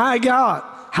 My God,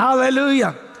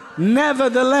 hallelujah.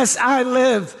 Nevertheless I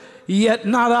live, yet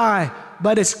not I,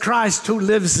 but it's Christ who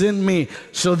lives in me.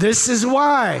 So this is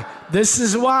why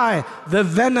the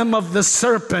venom of the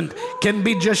serpent can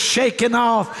be just shaken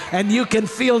off and you can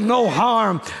feel no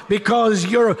harm, because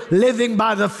you're living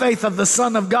by the faith of the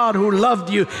Son of God who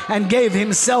loved you and gave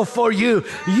himself for you.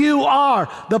 You are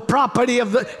the property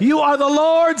of you are the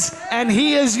Lord's and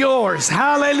he is yours.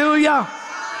 Hallelujah.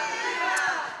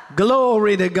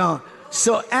 Glory to God.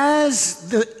 So as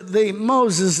the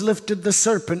Moses lifted the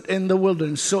serpent in the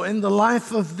wilderness, so in the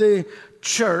life of the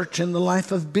church, in the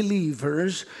life of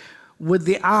believers, with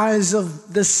the eyes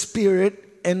of the Spirit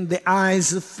and the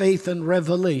eyes of faith and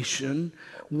revelation,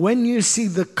 when you see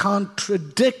the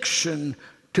contradiction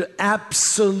to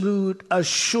absolute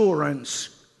assurance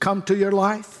come to your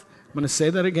life, I'm going to say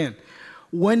that again.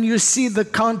 When you see the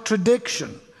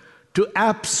contradiction to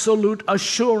absolute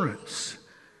assurance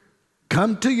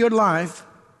come to your life,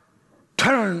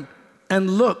 turn and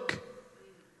look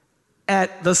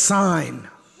at the sign.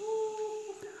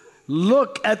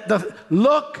 Look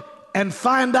and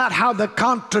find out how the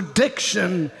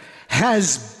contradiction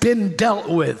has been dealt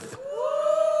with.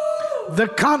 the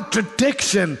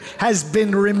contradiction has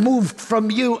been removed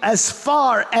from you as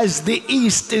far as the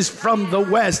east is from the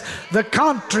west. The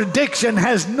contradiction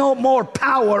has no more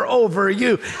power over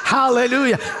you.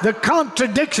 Hallelujah. The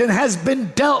contradiction has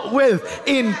been dealt with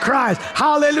in Christ.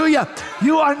 Hallelujah.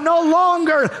 You are no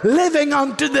longer living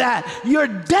unto that. You're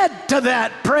dead to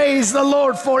that. Praise the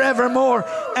Lord forevermore.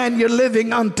 And you're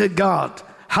living unto God.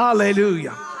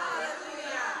 Hallelujah.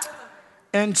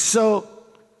 And so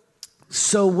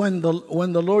when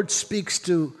the Lord speaks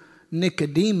to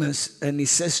Nicodemus and he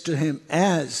says to him,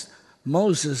 as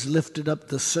Moses lifted up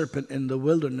the serpent in the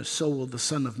wilderness, so will the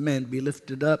Son of Man be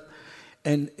lifted up.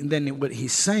 And then what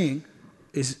he's saying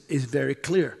is very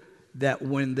clear, that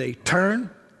when they turn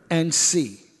and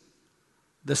see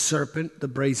the serpent, the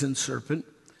brazen serpent,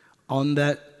 on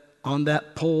that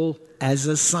pole as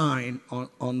a sign,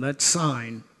 on that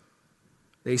sign,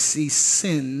 they see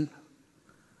sin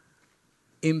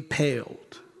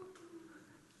impaled,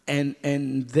 and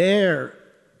their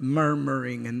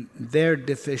murmuring and their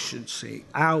deficiency,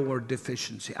 our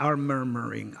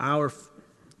murmuring, our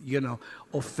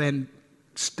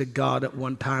offense to God at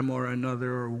one time or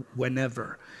another or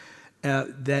whenever,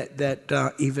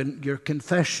 that even your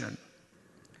confession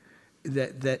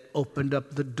that opened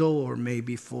up the door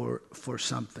maybe for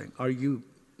something. Am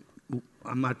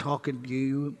I talking to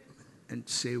you? And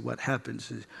say what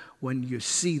happens is when you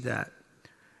see that,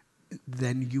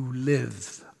 then you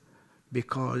live,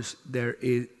 because there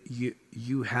is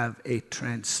you have a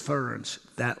transference.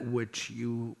 That which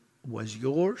was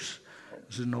yours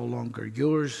is no longer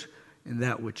yours, and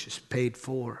that which is paid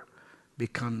for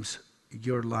becomes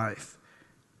your life,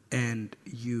 and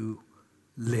you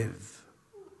live.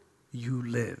 You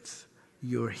live.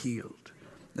 You're healed.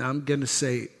 Now I'm going to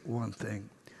say one thing.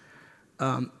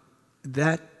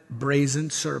 That brazen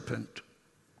serpent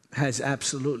had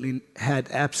absolutely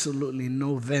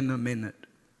no venom in it.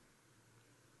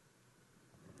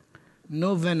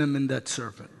 No venom in that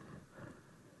serpent.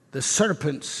 The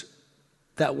serpents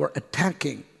that were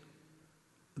attacking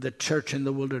the church in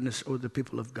the wilderness or the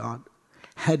people of God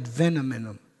had venom in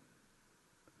them.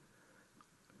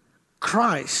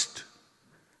 Christ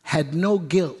had no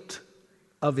guilt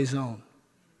of his own.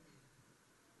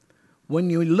 When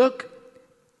you look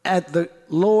at the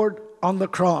Lord on the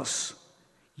cross,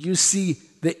 you see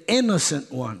the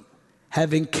innocent one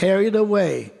having carried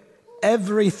away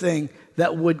everything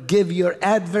that would give your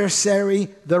adversary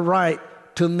the right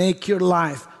to make your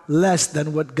life less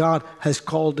than what God has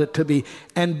called it to be.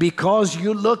 And because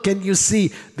you look and you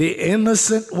see the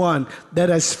innocent one that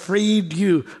has freed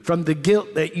you from the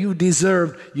guilt that you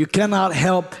deserved, you cannot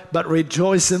help but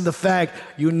rejoice in the fact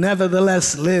you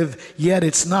nevertheless live. Yet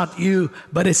it's not you,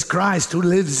 but it's Christ who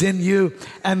lives in you.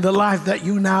 And the life that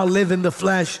you now live in the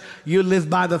flesh, you live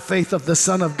by the faith of the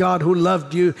Son of God who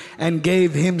loved you and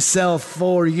gave himself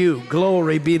for you.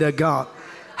 Glory be to God.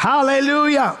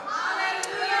 Hallelujah.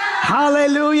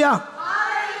 Hallelujah. Hallelujah.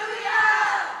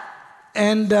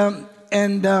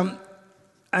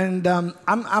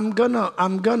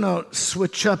 I'm gonna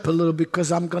switch up a little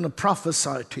because I'm gonna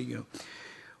prophesy to you.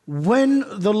 When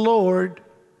the Lord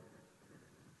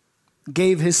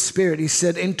gave his spirit, he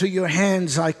said, "Into your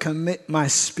hands I commit my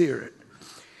spirit."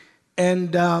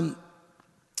 And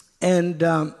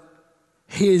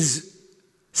his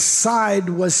side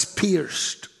was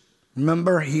pierced.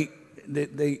 Remember, he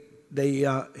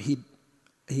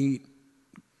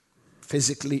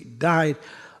physically died,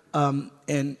 and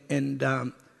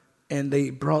they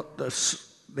broke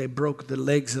the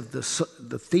legs of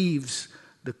the thieves,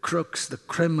 the crooks, the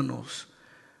criminals.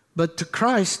 But to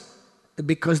Christ,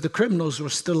 because the criminals were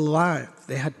still alive,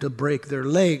 they had to break their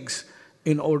legs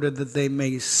in order that they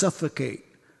may suffocate.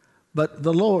 But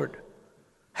the Lord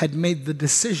had made the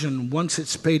decision, once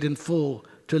it's paid in full,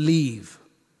 to leave.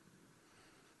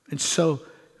 And so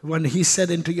when he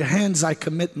said, "Into your hands I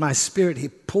commit my spirit," he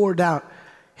poured out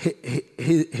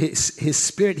his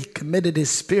spirit. He committed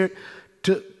his spirit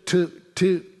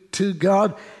to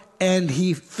God, and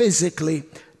he physically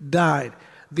died.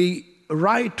 The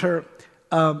writer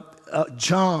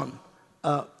John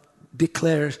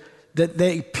declares that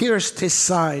they pierced his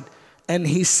side, and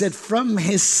he said, "From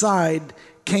his side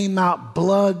came out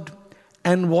blood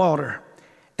and water."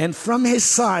 And from his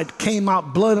side came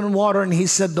out blood and water. And he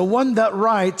said, the one that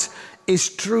writes is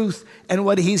truth. And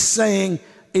what he's saying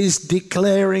is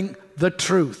declaring the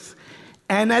truth.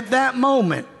 And at that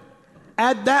moment,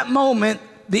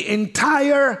 the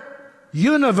entire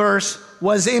universe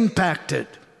was impacted.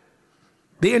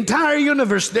 The entire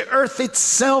universe, the earth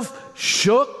itself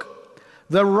shook.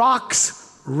 The rocks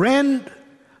rent.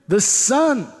 The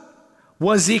sun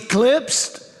was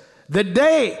eclipsed. The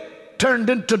day turned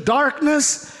into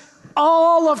darkness,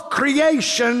 all of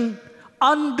creation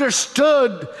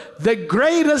understood the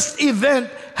greatest event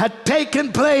had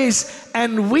taken place,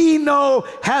 and we know,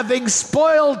 having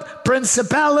spoiled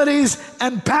principalities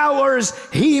and powers,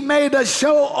 he made a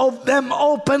show of them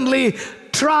openly,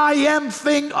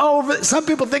 triumphing over. Some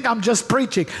people think I'm just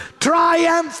preaching.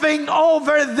 Triumphing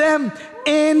over them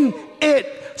in it.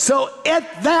 So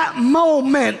at that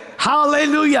moment,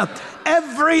 hallelujah,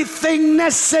 everything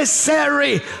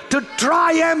necessary to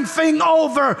triumphing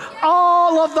over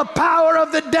all of the power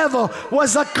of the devil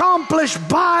was accomplished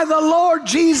by the Lord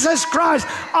Jesus Christ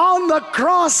on the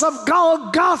cross of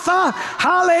Golgotha.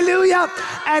 Hallelujah.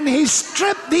 And he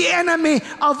stripped the enemy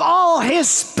of all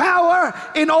his power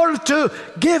in order to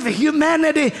give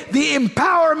humanity the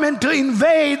empowerment to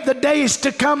invade the days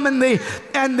to come and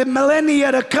the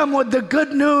millennia to come with the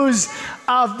good news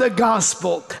of the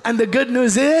gospel. And the good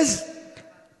news is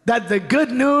that the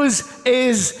good news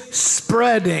is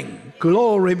spreading.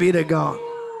 Glory be to God.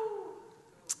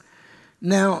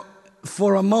 Now,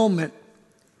 for a moment,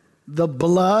 the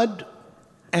blood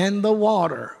and the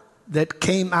water that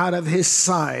came out of his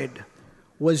side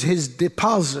was his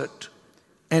deposit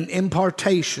and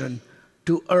impartation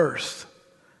to earth.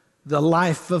 The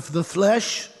life of the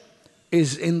flesh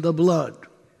is in the blood.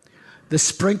 The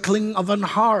sprinkling of an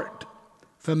heart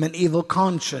from an evil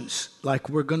conscience, like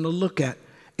we're going to look at,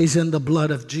 is in the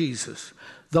blood of Jesus.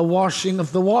 The washing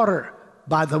of the water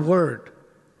by the word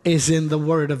is in the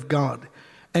word of God.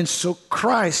 And so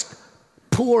Christ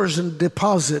pours and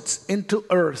deposits into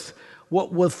earth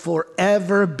what will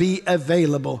forever be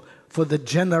available for the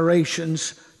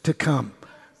generations to come.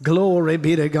 Glory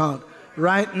be to God.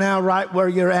 Right now, right where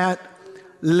you're at,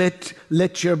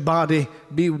 let your body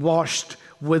be washed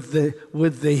with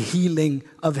the healing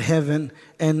of heaven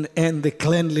and the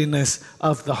cleanliness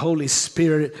of the Holy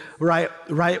Spirit.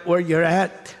 Right where you're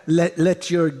at, let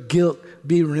your guilt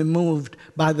be removed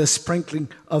by the sprinkling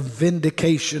of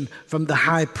vindication from the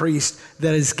high priest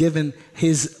that has given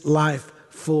his life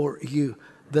for you.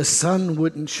 The sun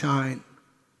wouldn't shine.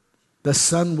 The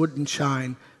sun wouldn't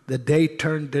shine. The day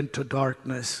turned into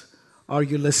darkness. Are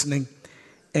you listening?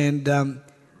 And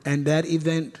that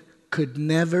event could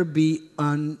never be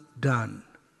undone.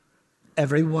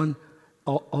 Everyone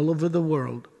all over the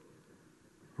world,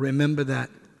 remember that.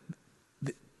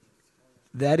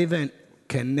 That event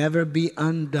can never be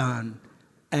undone,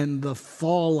 and the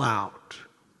fallout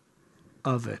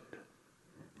of it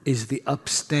is the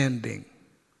upstanding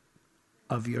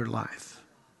of your life.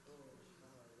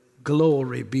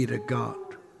 Glory be to God.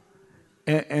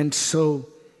 And so,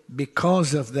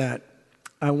 because of that,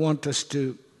 I want us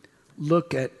to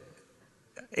look at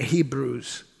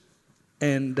Hebrews,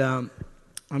 and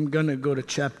I'm going to go to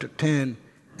chapter 10,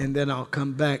 and then I'll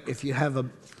come back. If you have a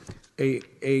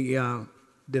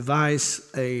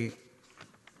device, a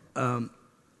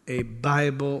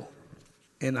Bible,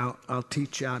 and I'll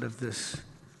teach out of this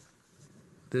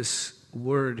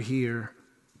word here,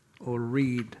 or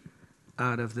read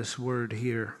out of this word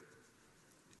here.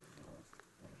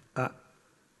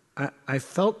 I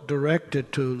felt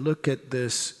directed to look at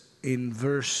this in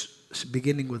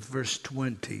beginning with verse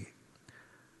 20.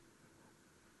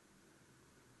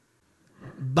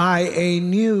 By a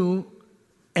new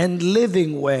and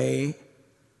living way,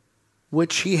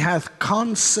 which he hath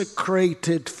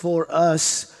consecrated for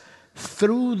us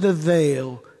through the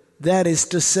veil, that is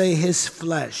to say, his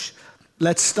flesh.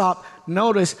 Let's stop.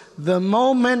 Notice the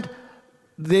moment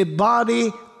the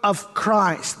body of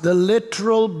Christ, the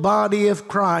literal body of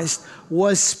Christ,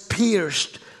 was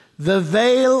pierced, the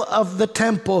veil of the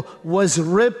temple was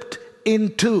ripped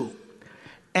in two.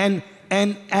 And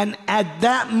at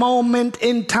that moment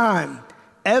in time,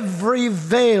 every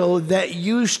veil that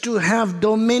used to have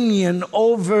dominion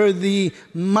over the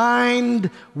mind,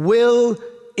 will,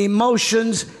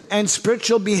 emotions, and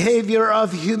spiritual behavior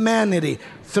of humanity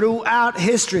throughout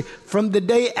history, from the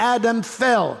day Adam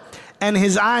fell and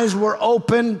his eyes were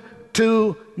open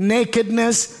to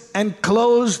nakedness and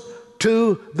closed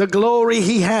to the glory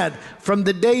he had, from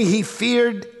the day he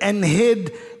feared and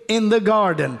hid in the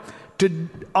garden, to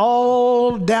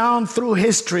all down through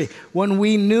history, when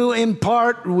we knew in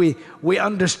part, we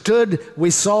understood,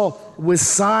 we saw with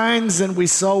signs, and we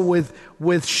saw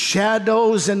with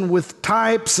shadows and with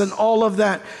types and all of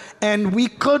that, and we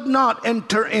could not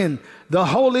enter in. The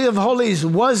Holy of Holies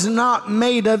was not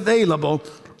made available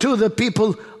to the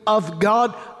people of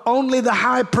God. Only the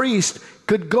high priest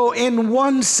could go in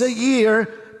once a year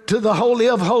to the Holy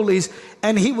of Holies,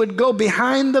 and he would go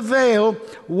behind the veil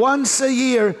once a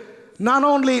year, not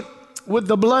only with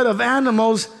the blood of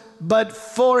animals, but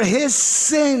for his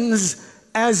sins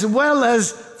as well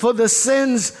as for the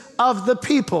sins of the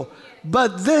people.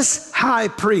 But this high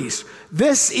priest,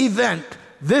 this event,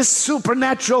 this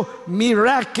supernatural,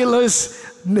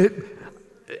 miraculous,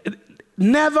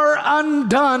 never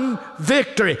undone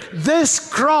victory,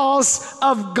 this cross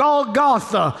of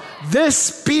Golgotha,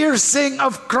 this piercing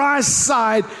of Christ's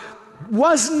side,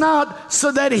 was not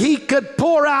so that he could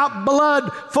pour out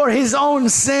blood for his own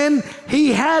sin.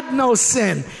 He had no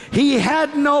sin. He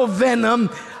had no venom.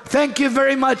 Thank you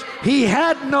very much. He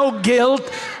had no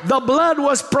guilt. The blood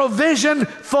was provision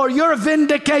for your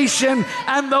vindication,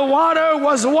 and the water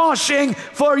was washing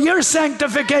for your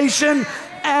sanctification,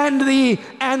 and the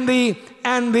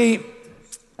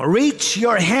reach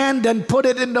your hand and put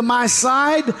it into my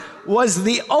side was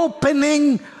the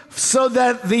opening, so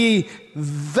that the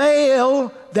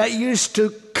veil that used to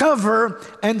cover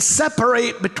and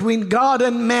separate between God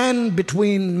and man,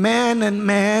 between man and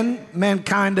man,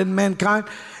 mankind and mankind,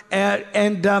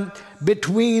 and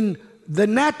between the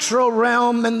natural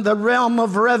realm and the realm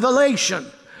of revelation,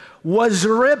 was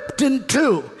ripped in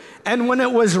two. And when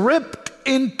it was ripped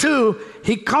in two,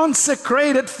 he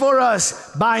consecrated for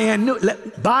us by a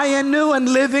new and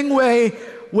living way,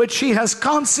 which he has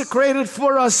consecrated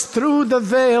for us through the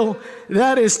veil,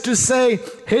 that is to say,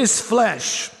 his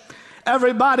flesh.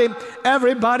 Everybody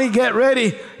get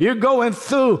ready. You're going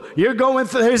through.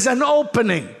 There's an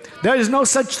opening. There's no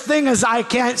such thing as I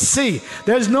can't see.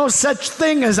 There's no such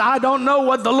thing as I don't know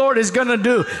what the Lord is going to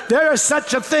do. There is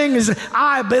such a thing as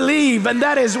I believe, and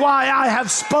that is why I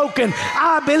have spoken.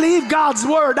 I believe God's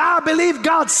word. I believe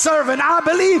God's servant. I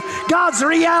believe God's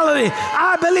reality.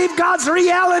 I believe God's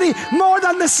reality more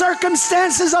than the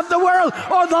circumstances of the world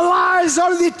or the lies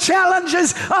or the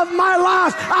challenges of my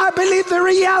life. I believe the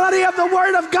reality of the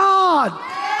word of God.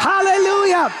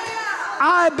 Hallelujah.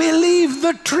 I believe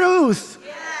the truth.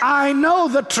 I know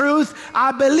the truth,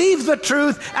 I believe the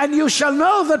truth, and you shall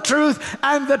know the truth,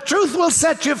 and the truth will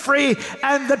set you free,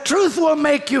 and the truth will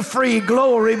make you free.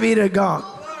 Glory be to God.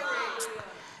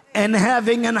 And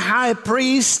having an high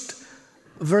priest,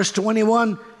 verse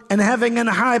 21, and having an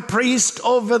high priest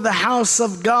over the house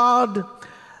of God,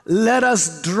 let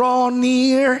us draw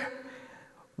near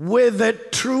with a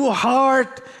true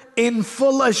heart in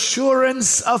full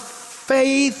assurance of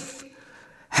faith,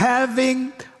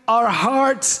 having our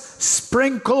hearts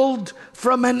sprinkled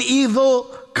from an evil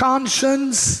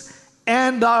conscience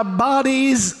and our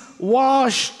bodies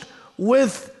washed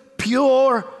with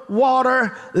pure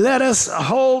water. Let us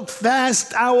hold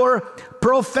fast our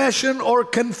profession or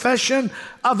confession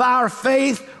of our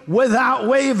faith without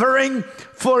wavering,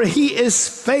 for he is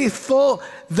faithful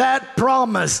that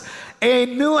promise. A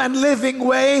new and living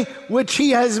way which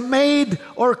he has made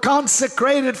or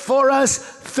consecrated for us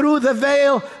through the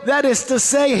veil, that is to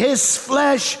say, his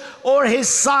flesh or his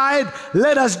side.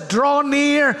 Let us draw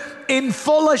near in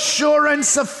full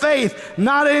assurance of faith,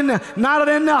 not in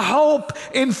a hope,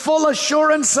 in full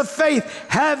assurance of faith,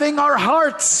 having our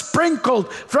hearts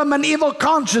sprinkled from an evil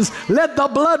conscience. Let the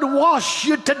blood wash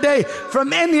you today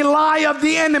from any lie of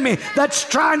the enemy that's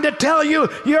trying to tell you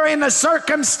you're in a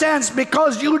circumstance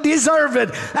because you deserve it.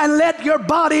 And let your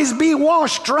bodies be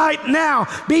washed right now,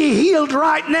 be healed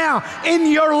right now, in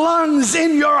your lungs,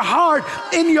 in your heart,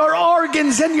 in your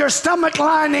organs, in your stomach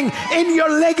lining, in your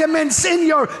ligaments, in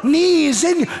your knees,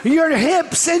 in your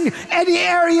hips, in any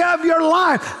area of your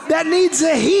life that needs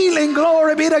a healing.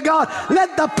 Glory be to God.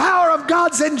 Let the power of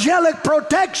God's angelic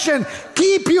protection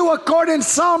keep you, according to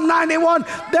Psalm 91.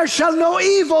 There shall no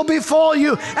evil befall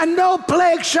you, and no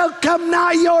plague shall come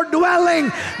nigh your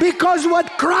dwelling, because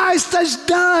what Christ has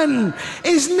done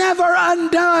is never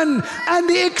undone, and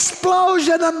the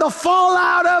explosion and the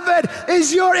fallout of it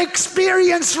is your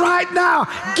experience right now.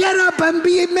 Get up and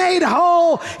be made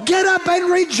whole. Get up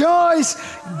and rejoice.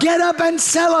 Get up and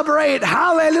celebrate.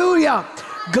 Hallelujah.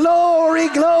 Glory,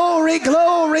 glory,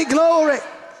 glory, glory.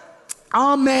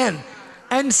 Amen.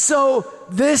 And so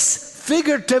this,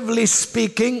 figuratively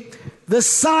speaking, the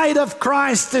side of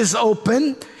Christ is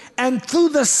open, and through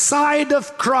the side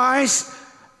of Christ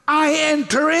I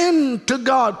enter into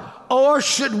God. Or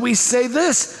should we say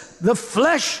this? The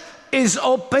flesh is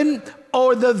open,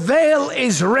 or the veil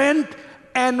is rent,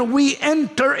 and we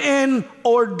enter in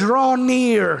or draw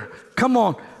near. Come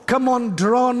on,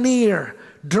 draw near.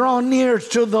 Draw near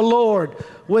to the Lord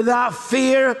without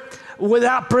fear,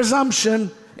 without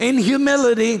presumption, in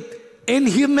humility,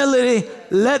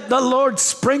 let the Lord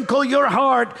sprinkle your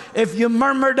heart. If you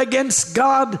murmured against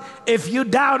God, if you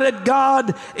doubted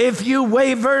God, if you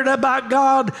wavered about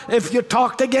God, if you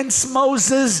talked against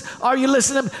Moses, are you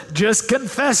listening? Just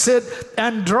confess it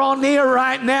and draw near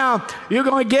right now. You're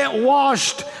going to get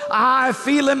washed. I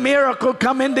feel a miracle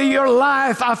come into your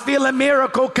life. I feel a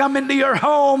miracle come into your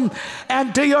home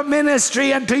and to your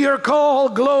ministry and to your call.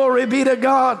 Glory be to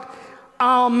God.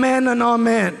 Amen and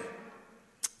amen.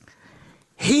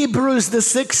 Hebrews, the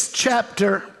 6th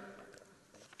chapter.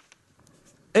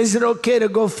 Is it okay to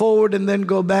go forward and then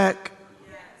go back?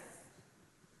 Yes.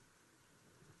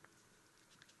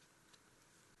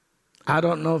 I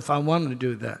don't know if I want to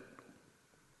do that.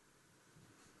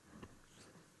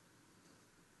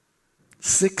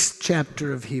 6th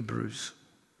chapter of Hebrews.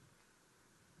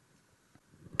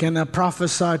 Can I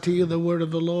prophesy to you the word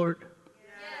of the Lord?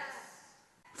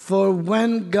 For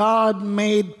when God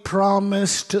made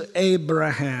promise to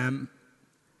Abraham,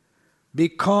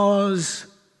 because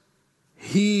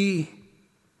he,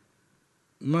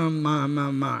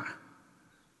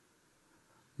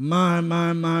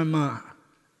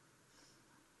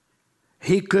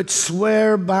 he could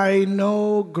swear by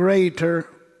no greater,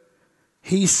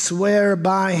 he sware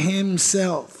by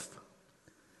himself,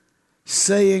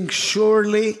 saying,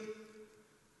 surely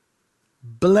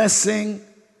blessing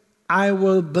I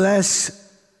will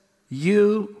bless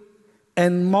you,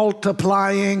 and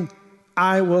multiplying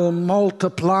I will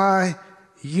multiply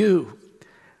you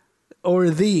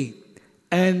or thee.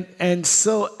 And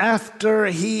so after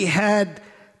he had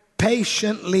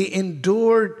patiently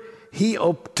endured, he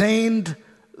obtained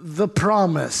the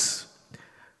promise.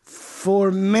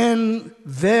 For men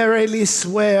verily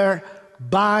swear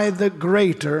by the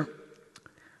greater,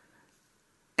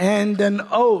 and an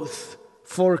oath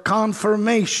for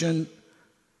confirmation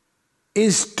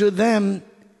is to them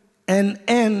an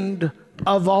end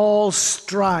of all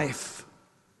strife.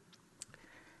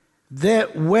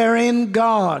 That wherein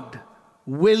God,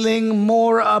 willing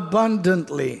more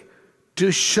abundantly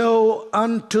to show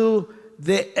unto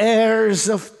the heirs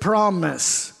of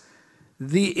promise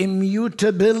the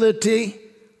immutability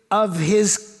of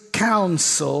his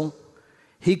counsel,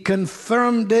 he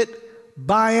confirmed it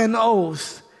by an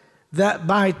oath, that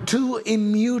by two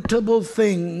immutable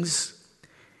things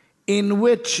in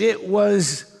which it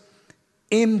was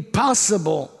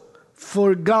impossible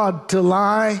for God to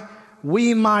lie,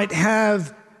 we might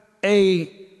have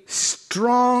a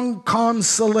strong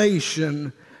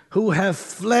consolation, who have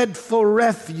fled for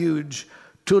refuge,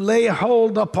 to lay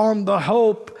hold upon the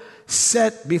hope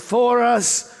set before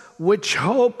us, which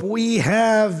hope we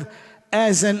have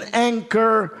as an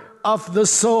anchor of the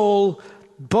soul,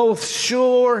 both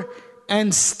sure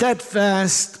and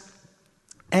steadfast,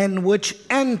 and which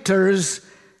enters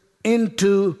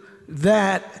into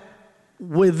that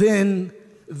within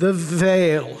the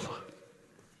veil.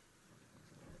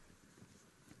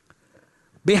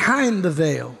 Behind the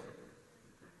veil,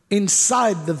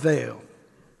 inside the veil.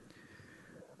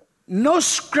 No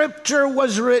scripture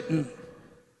was written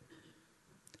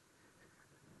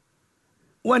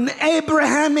when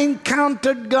Abraham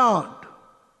encountered God,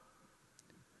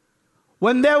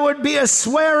 when there would be a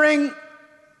swearing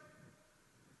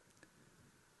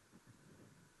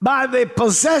by the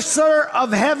possessor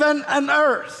of heaven and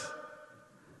earth.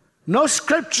 No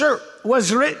scripture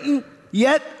was written,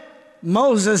 yet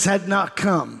Moses had not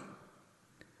come.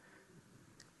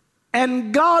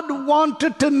 And God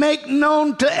wanted to make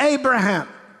known to Abraham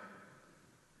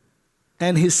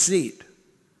and his seed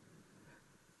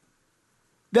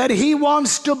that he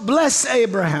wants to bless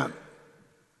Abraham.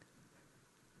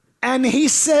 And he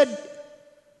said,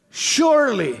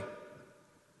 surely,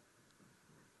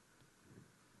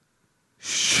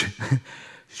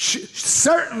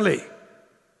 certainly,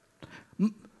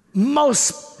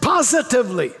 most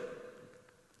positively,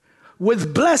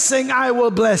 with blessing I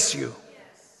will bless you.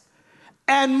 Yes.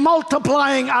 And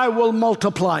multiplying I will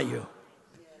multiply you. Yes.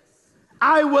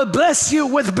 I will bless you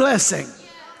with blessing. Yes.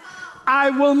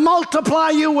 I will multiply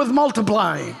you with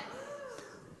multiplying.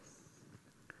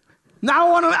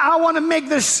 Now I want to make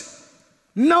this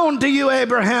known to you,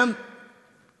 Abraham.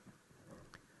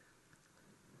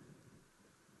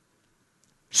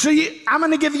 So I'm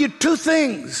going to give you two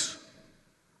things.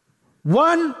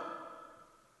 One,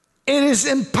 it is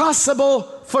impossible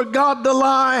for God to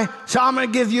lie, so I'm going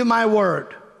to give you my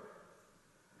word.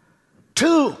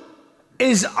 Two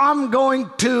is I'm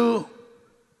going to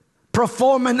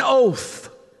perform an oath.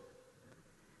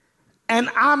 And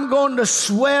I'm going to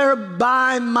swear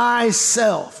by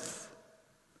myself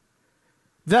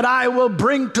that I will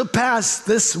bring to pass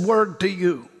this word to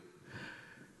you.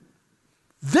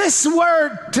 This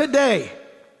word today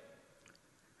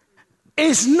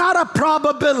is not a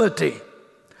probability.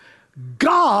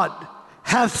 God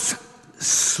hath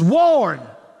sworn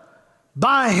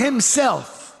by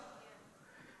himself.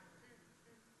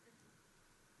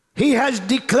 He has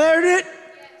declared it,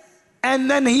 and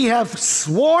then he hath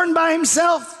sworn by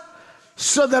himself,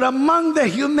 so that among the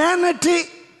humanity,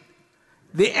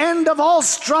 the end of all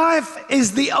strife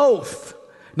is the oath.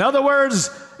 In other words,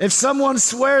 if someone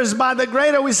swears by the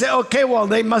greater, we say, okay, well,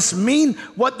 they must mean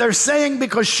what they're saying,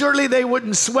 because surely they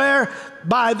wouldn't swear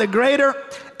by the greater.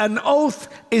 An oath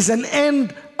is an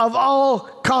end of all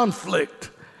conflict.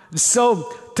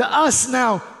 So to us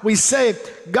now, we say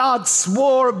God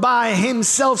swore by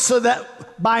himself, so that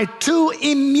by two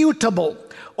immutable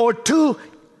or two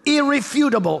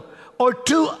irrefutable or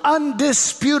two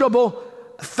undisputable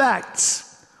facts,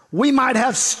 we might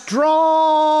have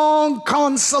strong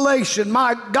consolation.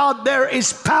 My God, there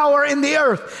is power in the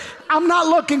earth. I'm not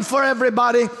looking for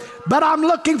everybody, but I'm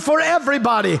looking for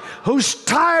everybody who's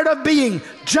tired of being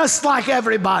just like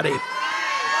everybody.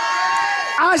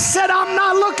 I said I'm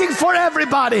not looking for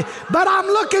everybody, but I'm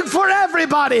looking for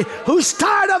everybody who's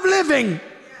tired of living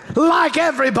like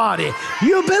everybody.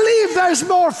 You believe there's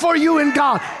more for you in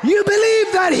God. You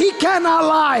believe that he cannot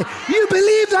lie. You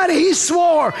believe that he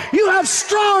swore. You have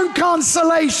strong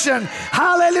consolation.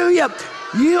 Hallelujah.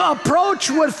 You approach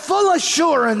with full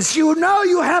assurance. You know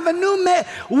you have a new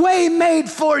way made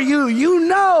for you. You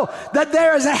know that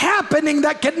there is a happening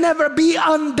that can never be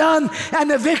undone,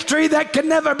 and a victory that can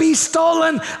never be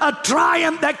stolen, a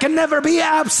triumph that can never be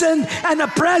absent, and a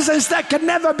presence that can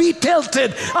never be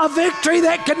tilted, a victory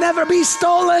that can never be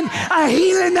stolen, a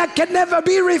healing that can never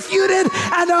be refuted,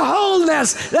 and a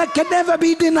wholeness that can never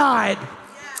be denied.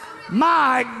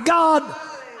 My God,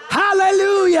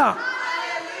 hallelujah.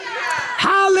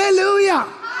 Hallelujah.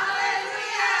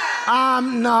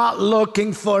 I'm not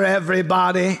looking for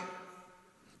everybody.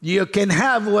 You can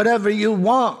have whatever you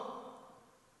want,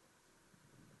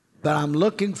 but I'm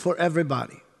looking for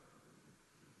everybody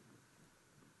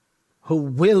who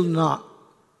will not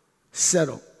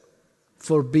settle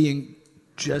for being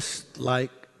just like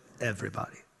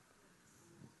everybody.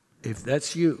 If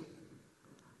that's you,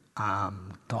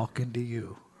 I'm talking to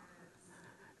you.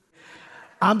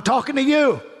 I'm talking to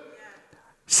you.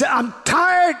 So I'm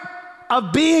tired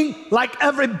of being like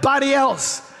everybody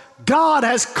else. God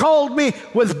has called me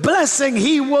with blessing.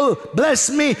 He will bless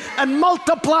me, and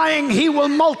multiplying, he will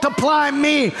multiply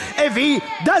me. If he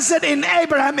does it in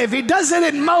Abraham, if he does it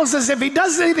in Moses, if he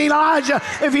does it in Elijah,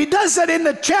 if he does it in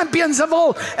the champions of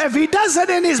old, if he does it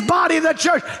in his body, the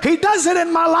church, he does it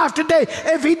in my life today.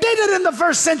 If he did it in the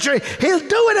first century, he'll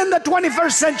do it in the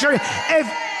 21st century. If,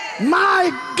 my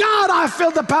God, I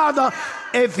feel the power of the...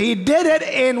 If he did it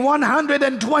in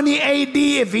 120 AD,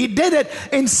 if he did it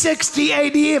in 60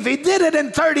 AD, if he did it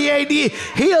in 30 AD,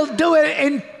 he'll do it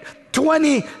in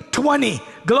 2020.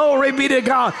 Glory be to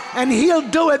God. And he'll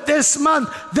do it this month.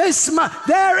 This month.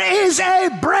 There is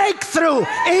a breakthrough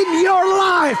in your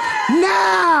life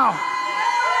now.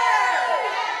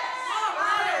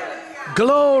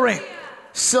 Glory.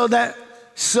 So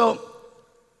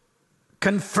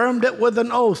confirmed it with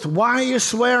an oath. Why are you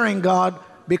swearing, God?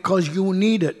 Because you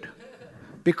need it.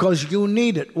 Because you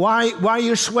need it. Why are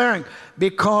you swearing?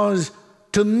 Because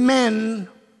to men,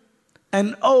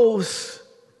 an oath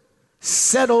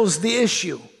settles the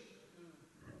issue.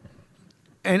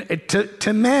 And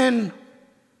to men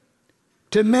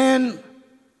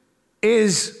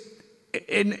is,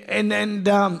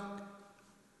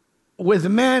 with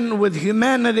men, with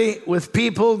humanity, with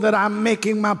people that I'm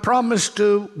making my promise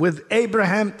to, with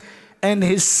Abraham and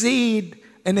his seed.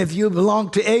 And if you belong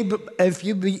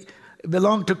to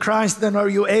belong to Christ, then are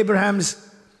you Abraham's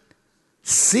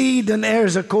seed and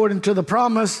heirs according to the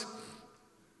promise?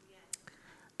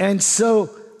 And so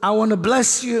I want to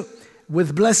bless you.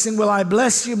 With blessing will I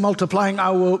bless you. Multiplying I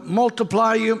will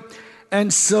multiply you.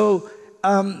 And so,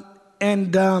 I'm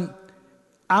going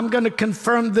to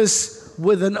confirm this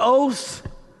with an oath,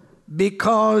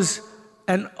 because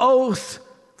an oath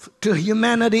to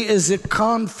humanity is a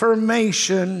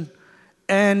confirmation.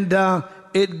 And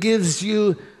it gives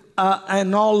you a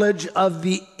knowledge of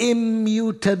the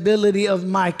immutability of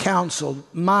my counsel,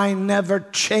 my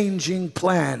never-changing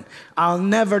plan. I'll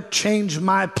never change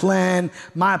my plan.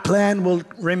 My plan will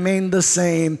remain the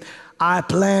same. I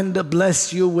plan to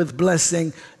bless you with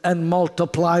blessing and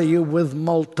multiply you with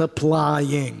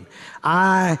multiplying.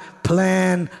 I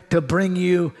plan to bring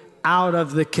you out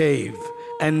of the cave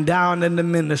and down in the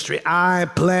ministry. I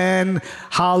plan,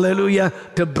 hallelujah,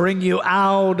 to bring you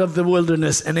out of the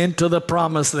wilderness and into the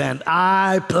promised land.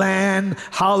 I plan,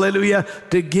 hallelujah,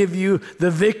 to give you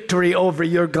the victory over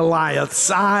your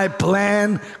Goliaths. I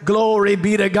plan, glory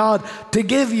be to God, to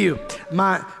give you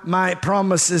my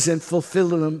promises and fulfill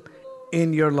them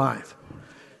in your life.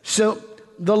 So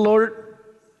the Lord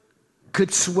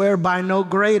could swear by no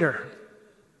greater.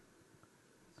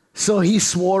 So he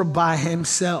swore by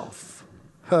himself.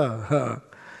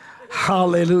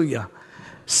 Hallelujah.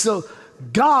 So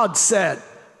God said,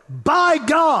 by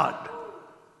God,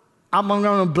 I'm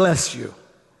going to bless you.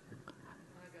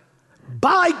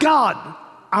 By God,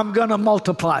 I'm going to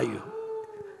multiply you.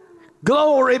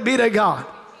 Glory be to God.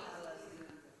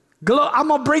 I'm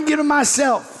going to bring you to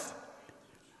myself.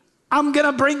 I'm going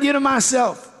to bring you to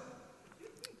myself.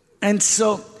 And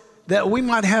so that we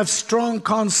might have strong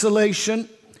consolation.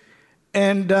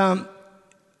 And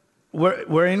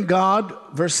we're in God.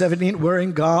 Verse 17, we're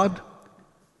in God,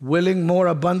 willing more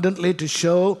abundantly to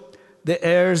show the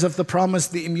heirs of the promise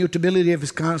the immutability of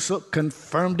his counsel,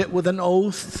 confirmed it with an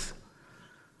oath,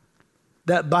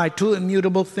 that by two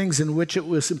immutable things in which it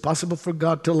was impossible for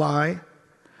God to lie,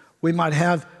 we might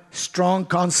have strong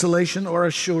consolation or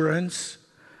assurance,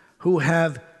 who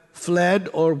have fled,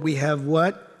 or we have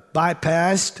what?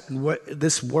 Bypassed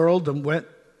this world and went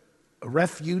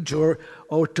refuge or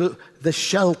to the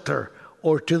shelter,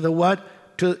 or to the what?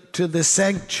 To the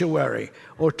sanctuary,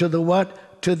 or to the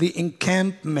what? To the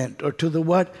encampment, or to the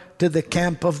what? To the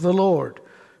camp of the Lord.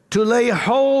 To lay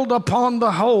hold upon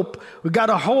the hope. We got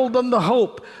a hold on the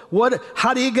hope.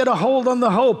 How do you get a hold on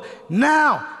the hope?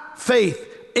 Now, faith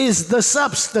is the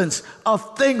substance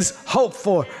of things hoped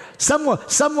for.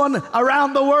 Someone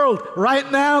around the world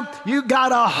right now, you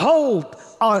got a hold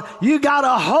on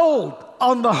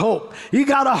the hope. You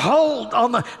got a hold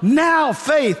on the now.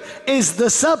 Faith is the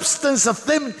substance of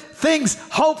things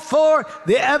hoped for,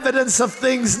 the evidence of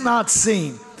things not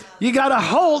seen. You got a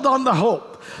hold on the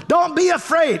hope. Don't be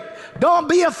afraid. Don't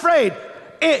be afraid.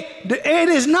 It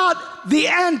is not the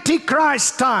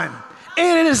Antichrist time.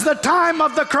 It is the time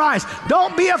of the Christ.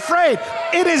 Don't be afraid.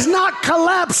 It is not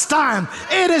collapse time.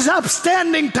 It is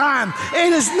upstanding time.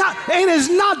 It is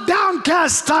not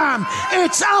downcast time.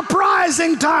 It's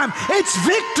uprising time. It's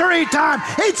victory time.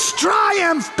 It's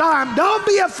triumph time. Don't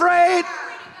be afraid.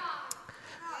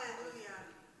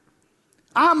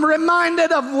 I'm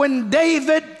reminded of when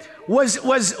David was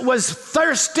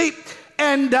thirsty,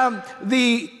 and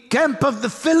the camp of the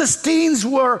Philistines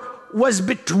was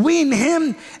between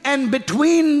him and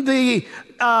between the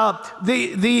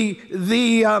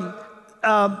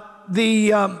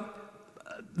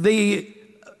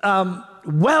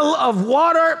well of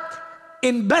water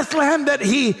in Bethlehem that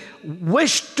he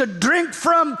wished to drink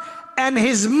from, and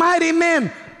his mighty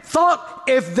men thought,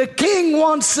 if the king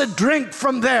wants a drink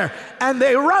from there, and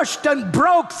they rushed and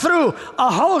broke through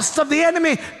a host of the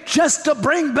enemy just to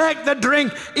bring back the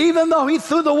drink, even though he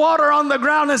threw the water on the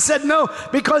ground and said no,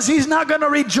 because he's not going to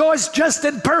rejoice just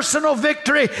in personal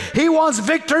victory. He wants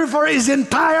victory for his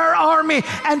entire army.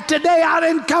 And today I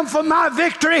didn't come for my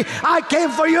victory. I came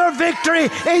for your victory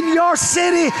in your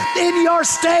city, in your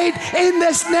state, in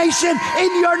this nation,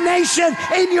 in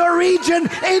your region,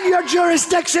 in your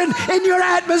jurisdiction, in your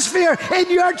atmosphere, in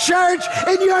your church,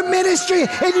 in your ministry,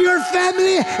 in your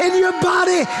family, in your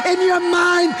body, in your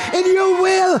mind, in your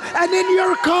will, and in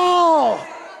your call.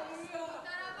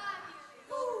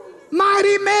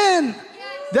 Mighty men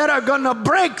that are going to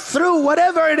break through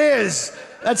whatever it is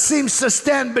that seems to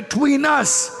stand between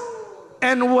us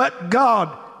and what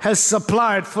God has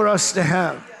supplied for us to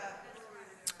have.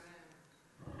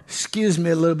 Excuse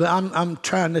me a little bit. I'm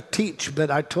trying to teach, but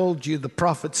I told you the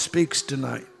prophet speaks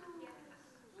tonight.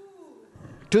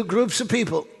 Two groups of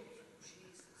people.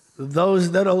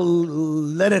 Those that'll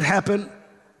let it happen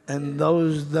and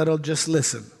those that'll just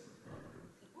listen.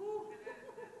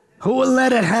 Who will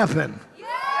let it happen?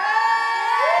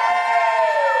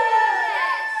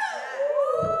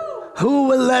 Who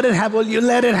will let it happen? Will you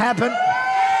let it happen?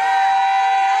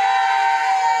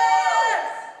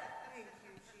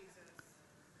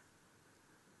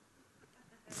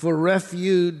 For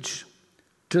refuge,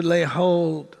 to lay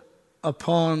hold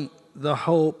upon the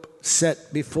hope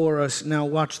set before us. Now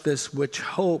watch this, which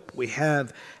hope we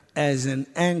have as an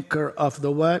anchor of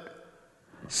the what?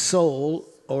 Soul,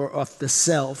 or of the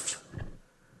self,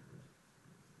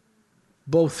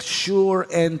 both sure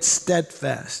and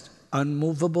steadfast,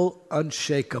 unmovable,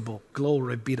 unshakable.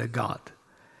 Glory be to God.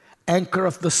 Anchor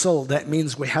of the soul, that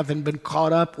means we haven't been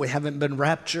caught up, we haven't been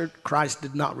raptured, Christ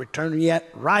did not return yet.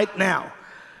 Right now,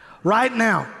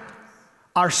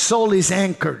 our soul is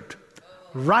anchored.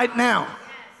 Right now,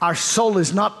 our soul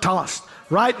is not tossed.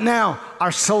 Right now,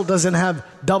 our soul doesn't have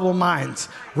double minds.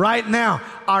 Right now,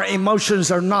 our emotions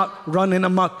are not running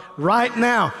amok. Right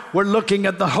now, we're looking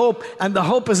at the hope, and the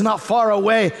hope is not far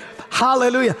away.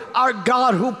 Hallelujah. Our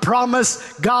God who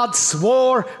promised, God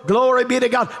swore. Glory be to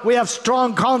God. We have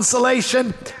strong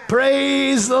consolation.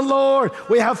 Praise the Lord.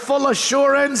 We have full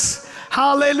assurance.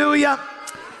 Hallelujah.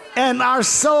 And our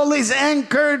soul is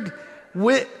anchored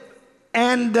with,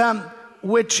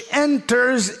 which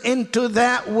enters into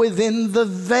that within the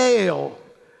veil.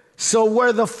 So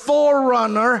where the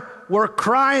forerunner, where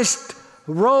Christ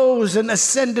rose and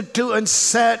ascended to and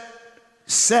sat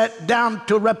down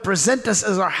to represent us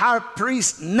as our high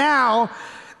priest, now,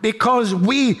 because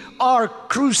we are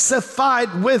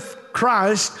crucified with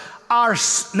Christ,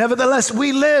 nevertheless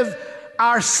we live.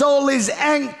 Our soul is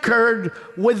anchored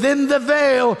within the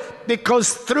veil,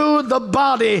 because through the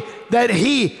body that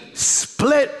he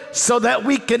split so that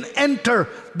we can enter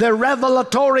the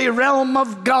revelatory realm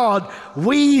of God,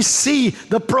 we see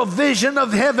the provision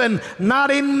of heaven, not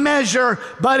in measure,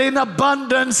 but in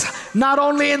abundance, not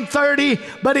only in 30,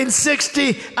 but in 60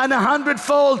 and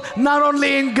 100-fold, not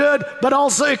only in good, but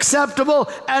also acceptable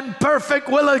and perfect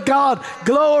will of God.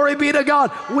 Glory be to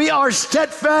God. We are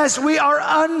steadfast, we are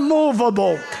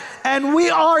unmovable, and we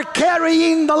are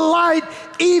carrying the light.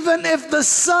 Even if the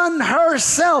sun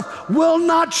herself will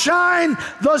not shine,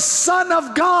 the Son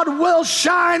of God will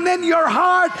shine in your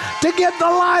heart to give the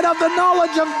light of the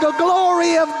knowledge of the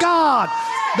glory of God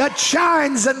that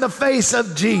shines in the face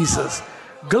of Jesus.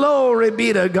 Glory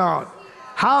be to God.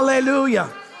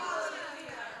 Hallelujah.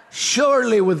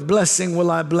 Surely with blessing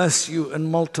will I bless you,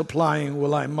 and multiplying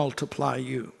will I multiply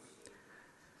you.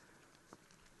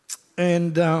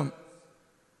 And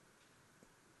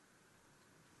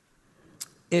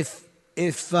if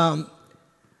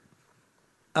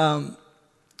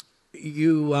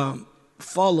you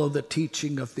follow the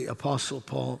teaching of the Apostle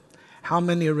Paul, how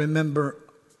many remember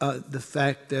the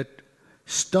fact that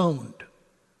stoned,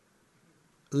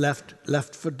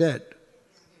 left for dead,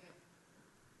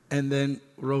 and then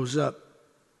rose up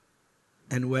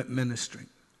and went ministering?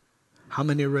 How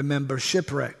many remember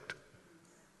shipwrecked?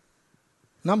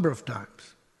 Number of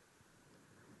times.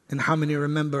 And how many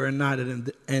remember a night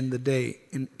and the day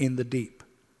in the deep?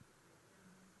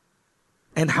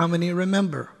 And how many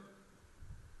remember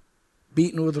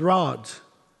beaten with rods?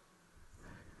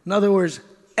 In other words,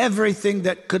 everything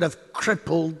that could have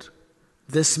crippled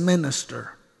this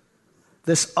minister,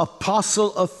 this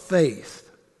apostle of faith,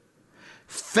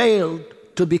 failed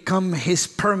to become his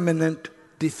permanent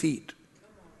defeat.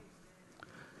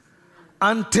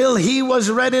 Until he was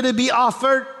ready to be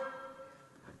offered,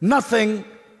 nothing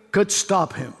could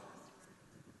stop him.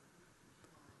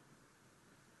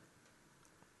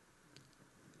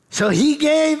 So he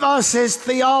gave us his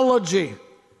theology.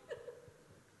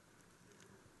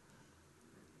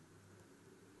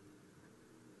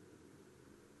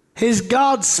 His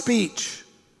God speech.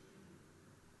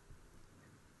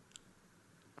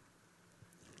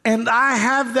 And I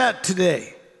have that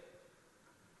today.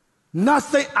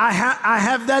 Nothing, I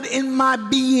have that in my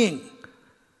being,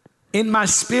 in my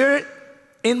spirit,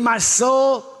 in my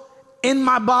soul, in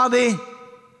my body,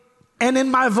 and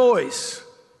in my voice.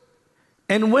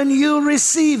 And when you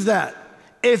receive that,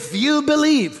 if you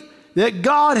believe that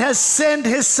God has sent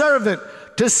his servant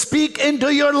to speak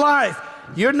into your life,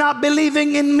 you're not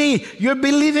believing in me, you're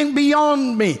believing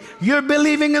beyond me. You're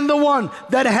believing in the one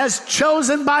that has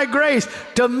chosen by grace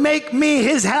to make me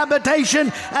his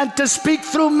habitation and to speak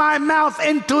through my mouth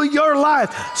into your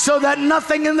life, so that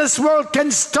nothing in this world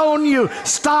can stone you,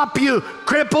 stop you,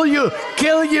 cripple you,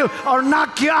 kill you, or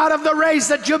knock you out of the race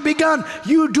that you've begun.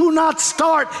 You do not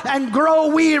start and grow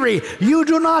weary. You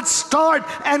do not start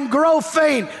and grow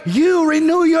faint. You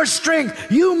renew your strength.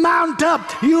 You mount up.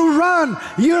 You run.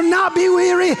 You'll not be weary.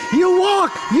 You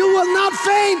walk. You will not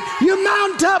faint. You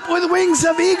mount up with wings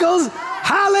of eagles.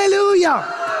 Hallelujah.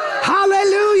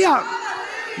 Hallelujah.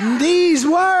 These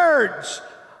words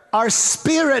are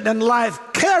spirit and life,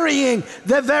 carrying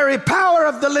the very power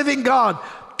of the living God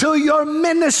to your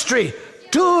ministry,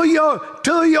 to your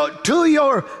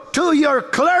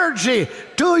clergy,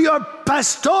 to your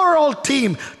pastoral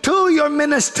team, to your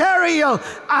ministerial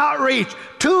outreach,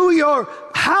 to your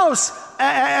house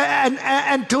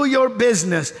and to your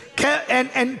business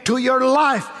and to your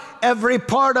life. Every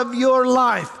part of your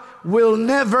life will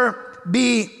never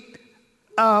be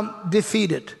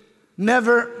defeated.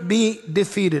 Never be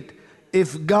defeated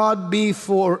if God be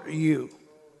for you.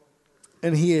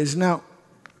 And he is. Now,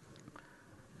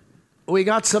 we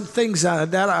got some things out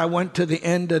of that. I went to the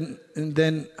end, and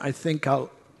then I think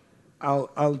I'll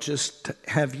just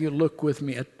have you look with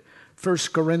me at 1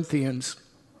 Corinthians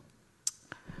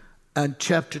and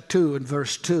chapter 2 and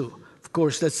verse 2. Of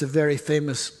course, that's a very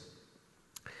famous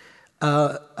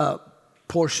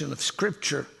portion of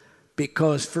Scripture,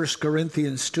 because 1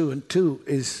 Corinthians 2 and 2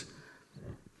 is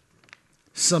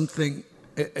something,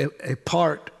 a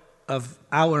part of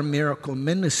our miracle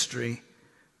ministry.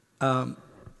 And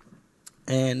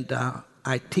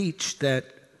I teach that,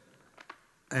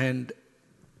 and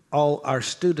all our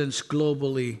students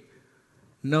globally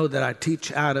know that I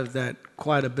teach out of that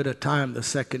quite a bit of time, the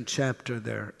second chapter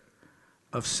there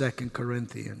of 2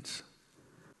 Corinthians.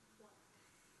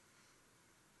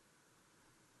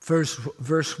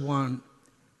 Verse 1,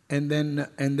 and then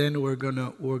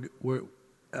we're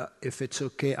if it's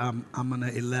okay, I'm gonna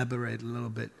elaborate a little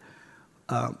bit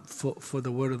for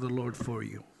the word of the Lord for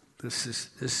you. This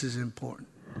is important.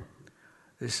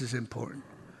 This is important.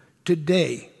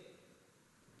 Today,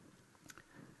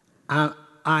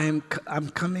 I'm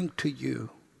coming to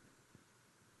you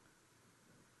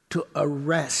to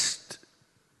arrest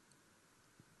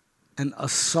and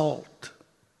assault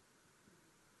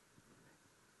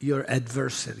your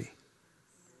adversity.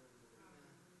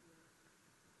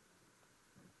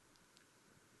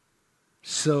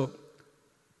 So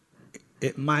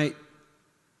it might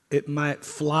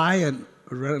fly and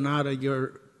run out of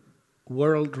your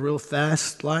world real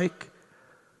fast, but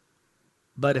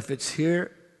if it's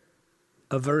here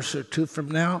a verse or two from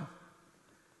now,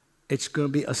 it's going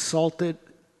to be assaulted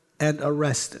and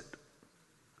arrested.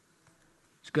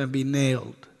 It's going to be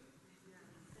nailed.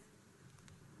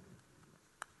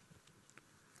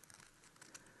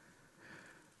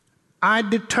 I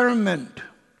determined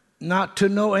not to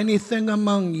know anything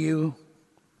among you.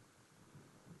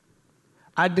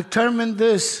 I determined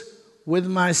this with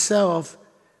myself,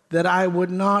 that I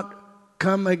would not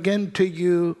come again to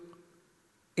you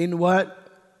in what?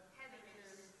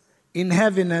 In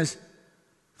heaviness.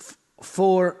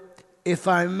 For if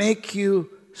I make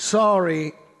you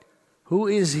sorry, who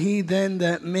is he then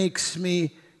that makes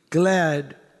me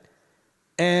glad?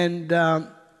 And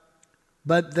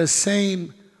but the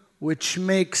same which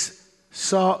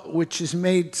is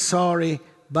made sorry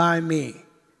by me.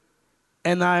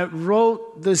 And I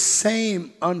wrote the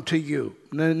same unto you.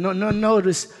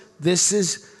 Notice, this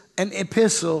is an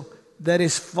epistle that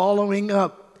is following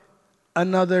up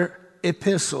another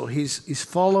epistle. He's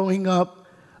following up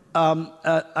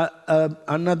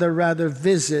another rather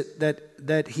visit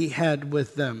that he had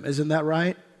with them. Isn't that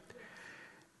right?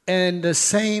 And the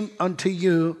same unto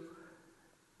you,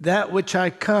 that which I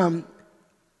come,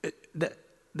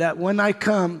 that when I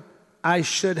come, I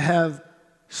should have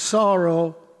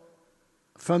sorrow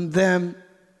from them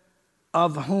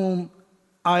of whom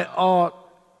I ought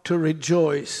to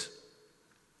rejoice,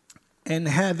 and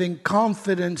having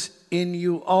confidence in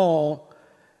you all,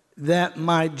 that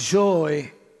my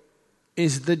joy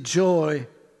is the joy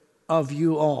of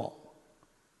you all.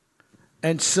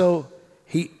 And so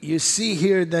you see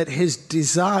here that his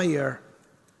desire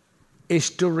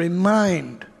is to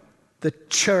remind the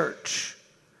church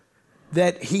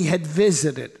that he had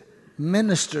visited,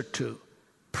 ministered to,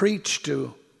 preached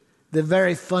to, the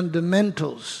very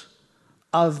fundamentals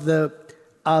of the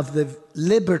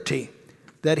liberty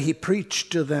that he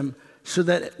preached to them, so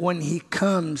that when he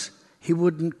comes, he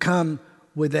wouldn't come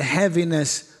with a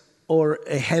heaviness or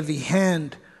a heavy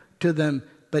hand to them,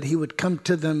 but he would come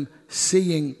to them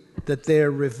seeing that they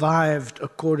are revived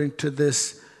according to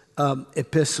this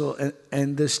epistle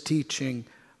and this teaching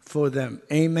for them.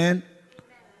 Amen?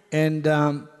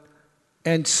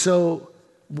 And so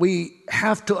we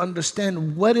have to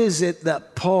understand, what is it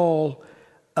that Paul,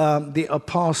 the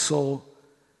apostle,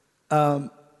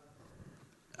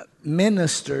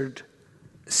 ministered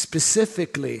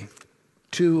specifically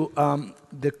to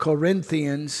the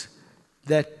Corinthians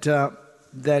that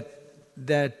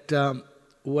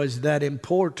was that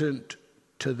important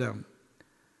to them.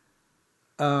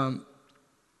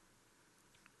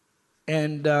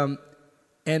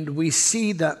 And we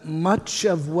see that much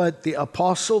of what the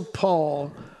Apostle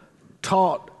Paul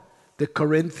taught the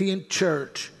Corinthian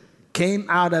church came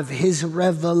out of his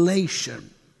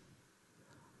revelation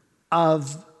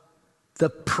of the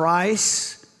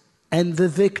price and the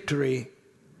victory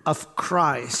of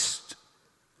Christ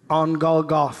on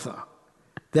Golgotha.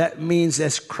 That means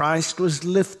as Christ was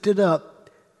lifted up,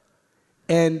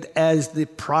 and as the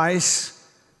price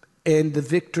and the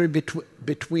victory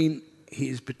between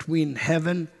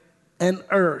heaven and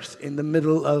earth, in the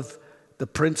middle of the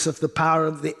prince of the power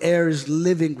of the air's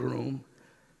living room,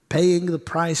 paying the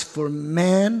price for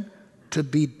man to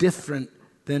be different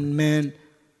than man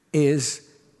is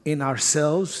in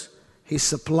ourselves. He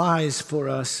supplies for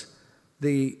us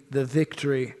the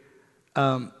victory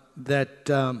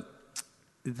that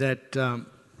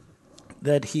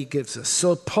he gives us.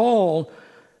 So Paul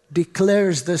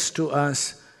declares this to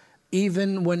us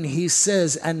even when he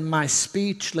says, and my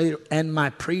speech later and my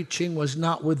preaching was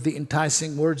not with the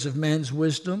enticing words of man's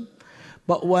wisdom,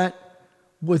 but what?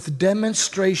 With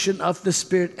demonstration of the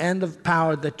Spirit and of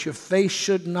power, that your faith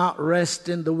should not rest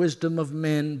in the wisdom of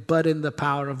men, but in the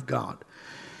power of God.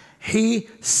 He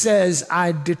says,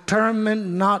 I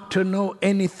determined not to know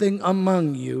anything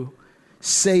among you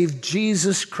save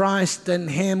Jesus Christ and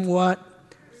him what?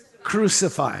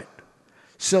 Crucified.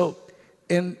 So,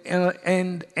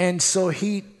 and so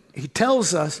he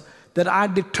tells us that I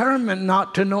determined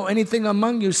not to know anything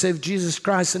among you save Jesus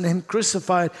Christ and him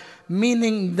crucified,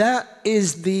 meaning that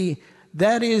is the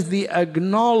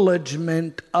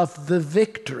acknowledgement of the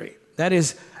victory. That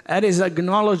is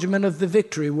acknowledgement of the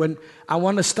victory. When I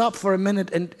want to stop for a minute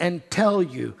and tell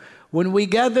you, when we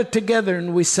gather together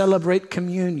and we celebrate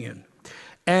communion,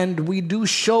 and we do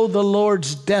show the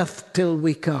Lord's death till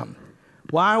we come.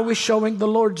 Why are we showing the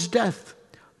Lord's death?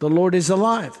 The Lord is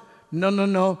alive.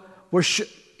 No.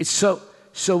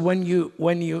 So when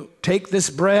you take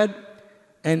this bread,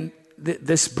 and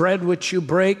this bread which you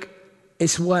break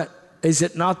is what? Is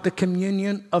it not the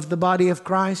communion of the body of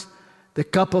Christ? The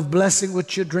cup of blessing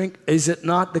which you drink, is it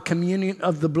not the communion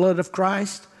of the blood of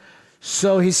Christ?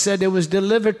 So he said, it was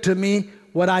delivered to me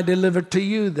what I delivered to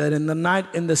you, that in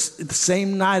the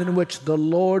same night in which the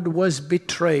Lord was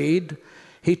betrayed,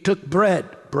 he took bread,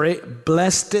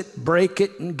 blessed it, brake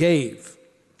it, and gave.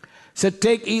 Said,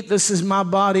 take, eat, this is my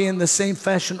body. In the same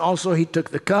fashion also he took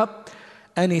the cup,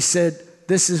 and he said,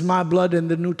 this is my blood in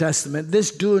the New Testament.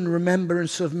 This do in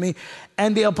remembrance of me.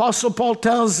 And the Apostle Paul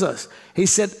tells us, he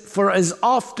said, for as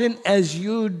often as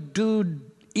you do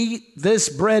eat this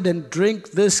bread and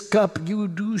drink this cup, you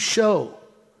do show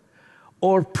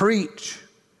or preach.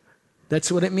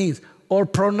 That's what it means. Or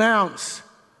pronounce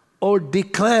or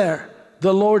declare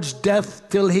the Lord's death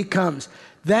till he comes.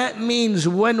 That means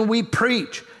when we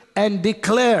preach and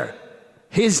declare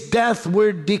his death,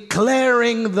 we're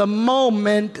declaring the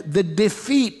moment the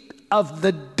defeat of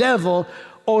the devil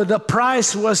or the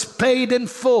price was paid in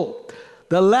full.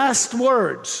 The last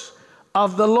words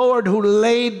of the Lord who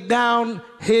laid down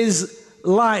his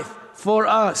life for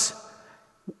us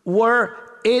were,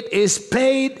 it is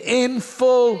paid in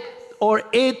full, or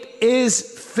it is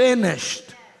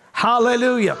finished.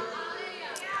 Hallelujah.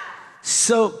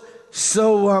 So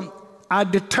I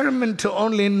determined to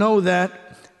only know that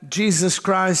Jesus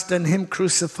Christ and him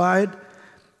crucified.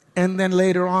 And then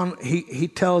later on, he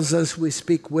tells us we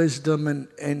speak wisdom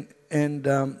and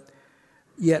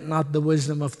yet not the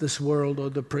wisdom of this world or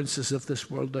the princes of this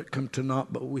world that come to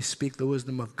naught, but we speak the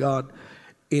wisdom of God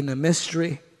in a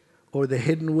mystery, or the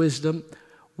hidden wisdom,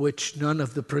 which none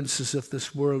of the princes of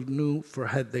this world knew, for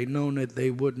had they known it, they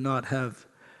would not have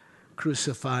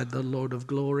crucified the Lord of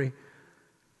glory.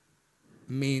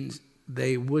 Means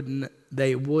they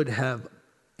would have,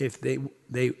 if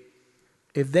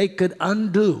they could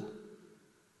undo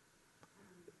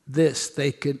this,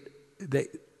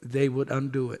 they would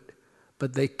undo it.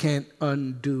 But they can't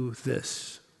undo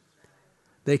this.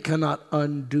 They cannot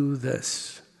undo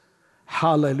this.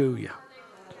 Hallelujah.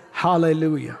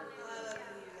 Hallelujah.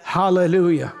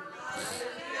 Hallelujah.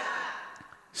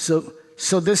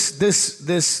 So this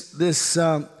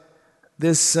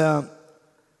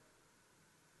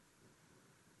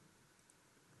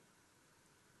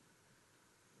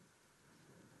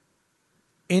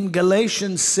in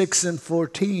Galatians 6 and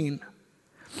 14,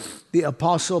 the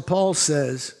Apostle Paul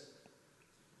says,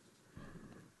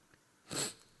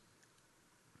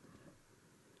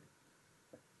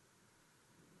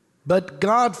 but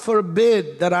God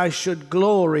forbid that I should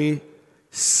glory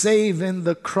save in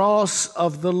the cross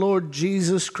of the Lord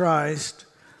Jesus Christ,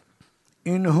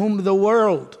 in whom the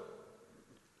world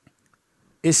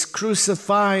is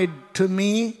crucified to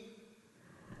me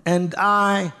and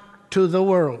I to the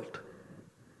world.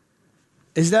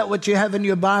 Is that what you have in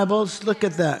your Bibles? Look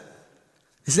at that.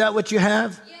 Is that what you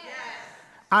have? Yes.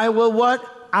 I will what?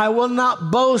 I will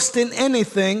not boast in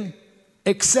anything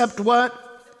except what?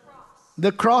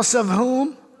 The cross of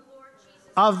whom?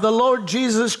 Of the Lord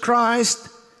Jesus Christ,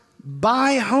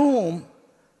 by whom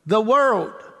the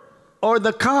world or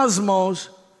the cosmos,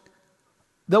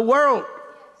 the world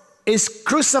is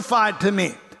crucified to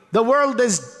me. The world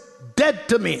is dead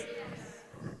to me.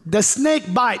 The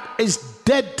snake bite is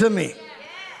dead to me.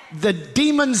 The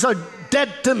demons are dead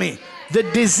to me. The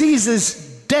disease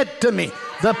is dead to me.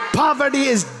 The poverty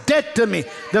is dead to me.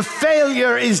 The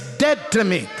failure is dead to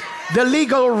me. The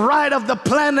legal right of the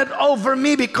planet over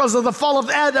me because of the fall of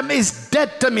Adam is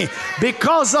dead to me.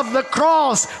 Because of the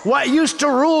cross, what used to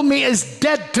rule me is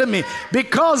dead to me.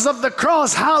 Because of the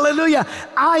cross, hallelujah,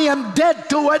 I am dead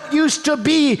to what used to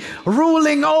be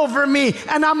ruling over me,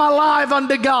 and I'm alive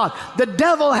unto God. The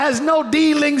devil has no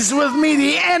dealings with me.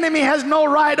 The enemy has no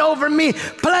right over me.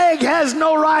 Plague has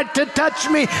no right to touch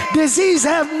me. Disease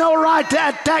has no right to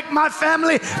attack my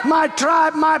family, my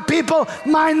tribe, my people,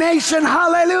 my nation.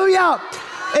 Hallelujah.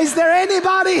 Is there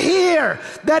anybody here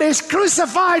that is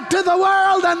crucified to the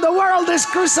world and the world is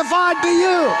crucified to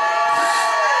you?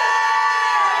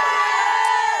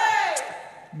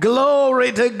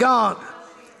 Glory to God.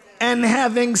 And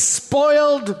having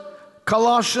spoiled,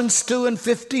 Colossians 2 and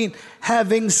 15,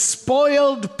 having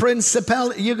spoiled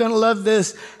principalities, you're going to love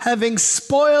this, having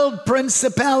spoiled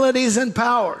principalities and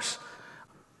powers.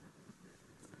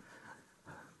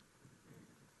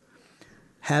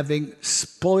 Having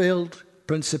spoiled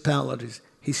principalities.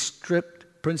 He stripped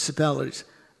principalities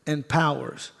and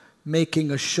powers, making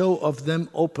a show of them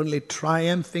openly,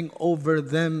 triumphing over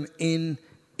them in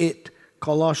it.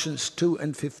 Colossians 2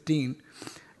 and 15.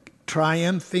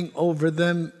 Triumphing over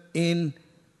them in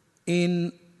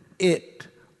it.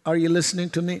 Are you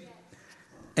listening to me?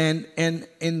 And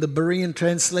in the Berean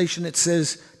translation it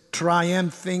says,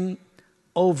 triumphing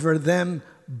over them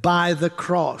by the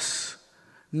cross.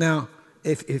 Now,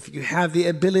 if you have the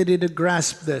ability to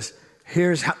grasp this,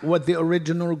 here's what the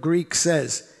original Greek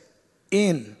says.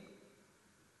 In,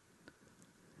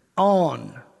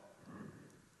 on,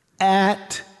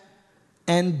 at,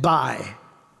 and by.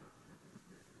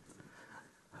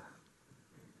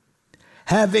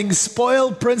 Having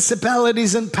spoiled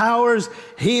principalities and powers,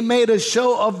 he made a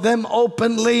show of them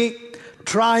openly,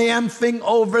 triumphing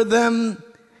over them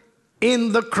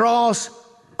in the cross,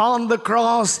 on the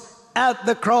cross, at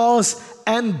the cross,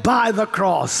 and by the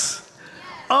cross.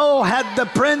 Oh, had the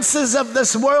princes of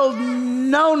this world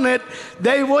known it,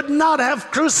 they would not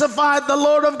have crucified the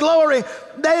Lord of glory.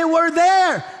 They were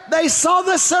there. They saw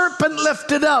the serpent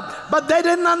lifted up, but they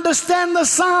didn't understand the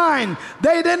sign.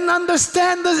 They didn't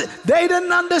understand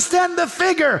the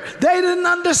figure. They didn't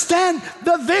understand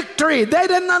the victory. They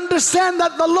didn't understand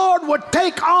that the Lord would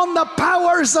take on the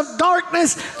powers of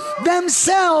darkness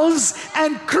themselves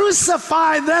and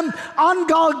crucify them on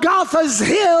Golgotha's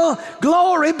hill,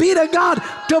 glory be to God,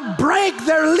 to break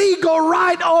their legal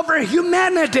right over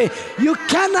humanity. You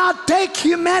cannot take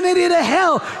humanity to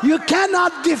hell. You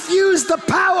cannot diffuse the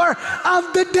power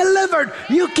of the delivered.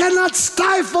 You cannot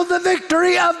stifle the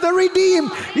victory of the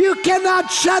redeemed. You cannot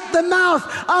shut the mouth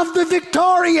of the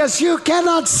victorious. You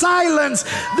cannot silence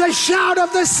the shout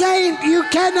of the saint. You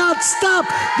cannot stop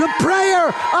the prayer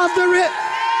of the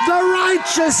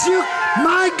righteous.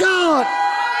 My God,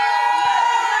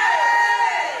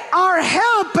 our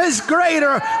help is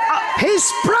greater.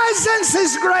 His presence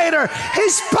is greater.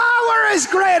 His power is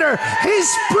greater.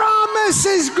 His promise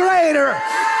is greater.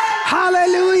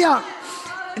 Hallelujah.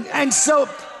 And so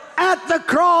at the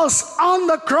cross, on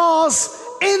the cross,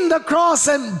 in the cross,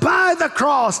 and by the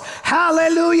cross.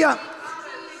 Hallelujah.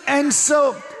 And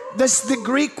so that's the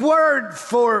Greek word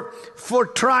for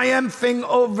triumphing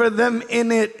over them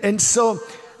in it. And so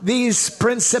these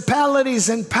principalities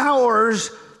and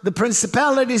powers, the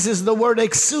principalities is the word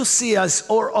exousias,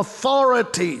 or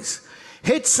authorities.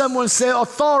 Hit someone, say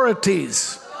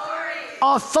authorities.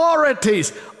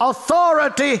 Authorities.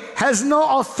 Authority has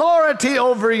no authority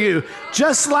over you.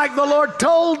 Just like the Lord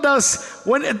told us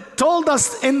when it told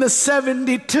us in the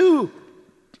 72.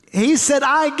 He said,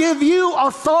 I give you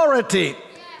authority.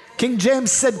 King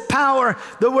James said power.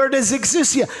 The word is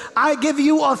exousia. I give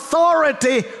you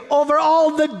authority over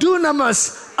all the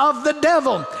dunamis of the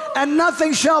devil, and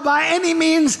nothing shall by any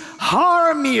means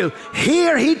harm you.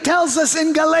 Here he tells us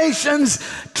in Galatians,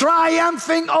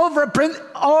 triumphing over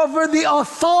the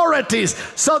authorities.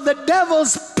 So the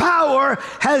devil's power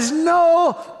has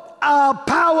no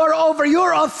power over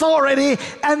your authority,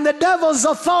 and the devil's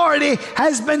authority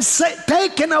has been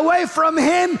taken away from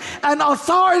him, and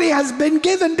authority has been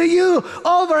given to you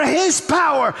over his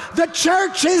power. The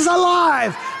church is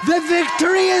alive. The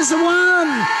victory is won.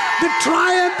 The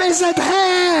triumph is at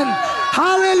hand.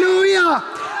 Hallelujah.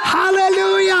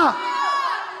 Hallelujah.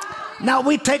 Now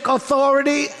we take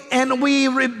authority and we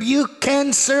rebuke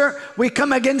cancer. We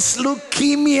come against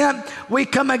leukemia. We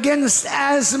come against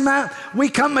asthma. We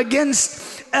come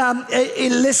against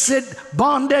illicit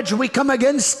bondage. We come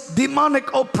against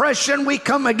demonic oppression. We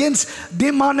come against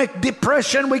demonic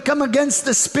depression. We come against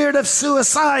the spirit of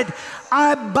suicide.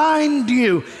 I bind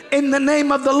you in the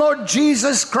name of the Lord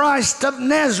Jesus Christ of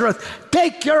Nazareth.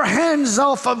 Take your hands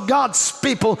off of God's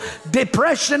people.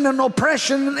 Depression and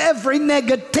oppression and every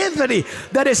negativity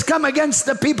that has come against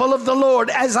the people of the Lord.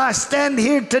 As I stand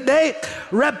here today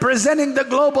representing the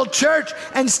global church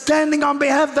and standing on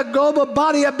behalf of the global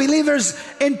body of believers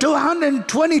in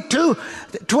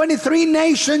 23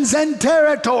 nations and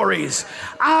territories,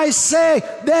 I say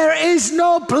there is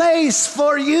no place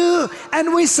for you,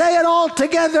 and we say it all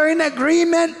together in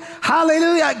agreement.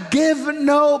 Hallelujah. Give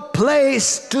no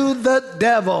place to the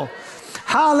devil.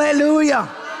 Hallelujah.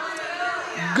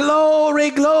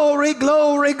 Glory, glory,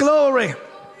 glory, glory.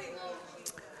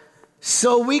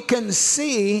 So we can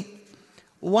see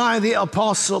why the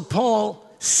Apostle Paul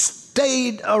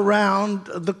stayed around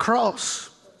the cross.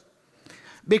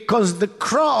 Because the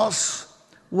cross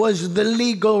was the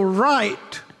legal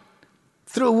right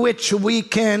through which we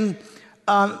can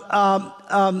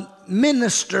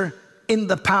minister in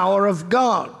the power of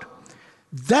God.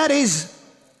 That is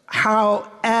how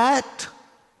at,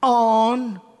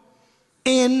 on,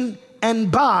 in, and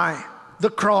by the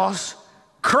cross,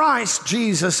 Christ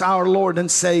Jesus, our Lord and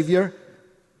Savior,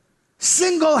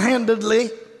 single-handedly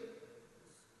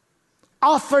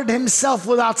offered himself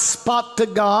without spot to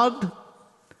God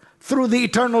through the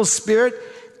eternal Spirit,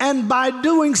 and by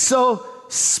doing so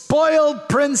spoiled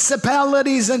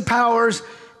principalities and powers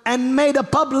and made a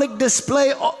public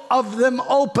display of them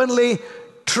openly,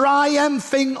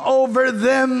 triumphing over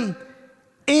them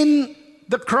in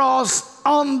the cross,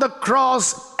 on the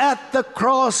cross, at the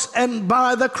cross, and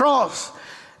by the cross.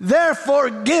 Therefore,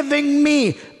 giving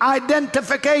me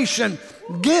identification,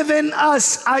 giving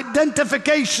us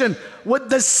identification with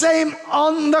the same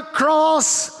on the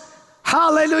cross,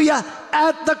 hallelujah,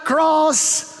 at the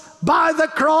cross, by the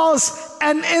cross,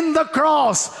 and in the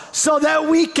cross, so that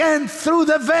we can, through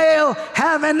the veil,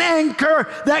 have an anchor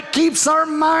that keeps our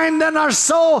mind and our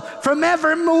soul from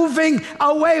ever moving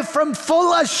away from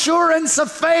full assurance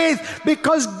of faith,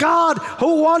 because God,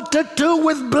 who wanted to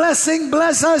with blessing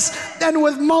bless us and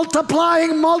with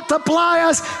multiplying multiply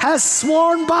us, has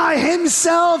sworn by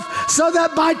himself, so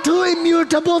that by two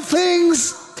immutable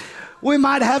things we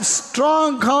might have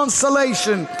strong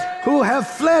consolation, who have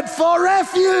fled for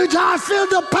refuge. I feel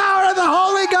the power of the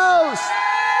Holy Ghost.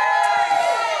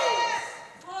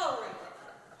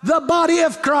 The body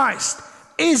of Christ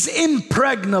is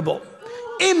impregnable,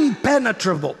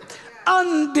 impenetrable,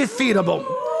 undefeatable,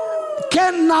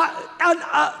 cannot,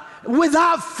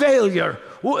 without failure,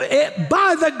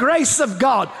 by the grace of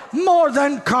God, more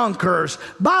than conquerors,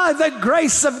 by the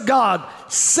grace of God,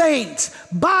 saints,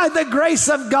 by the grace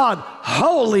of God,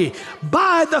 holy,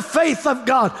 by the faith of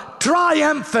God,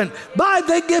 triumphant, by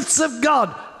the gifts of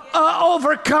God,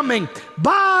 overcoming,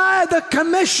 by the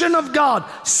commission of God,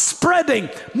 spreading,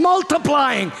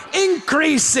 multiplying,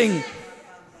 increasing,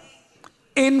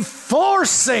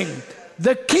 enforcing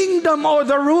the kingdom or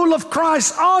the rule of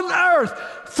Christ on earth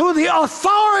through the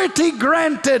authority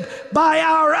granted by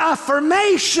our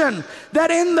affirmation that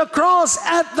in the cross,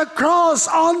 at the cross,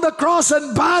 on the cross,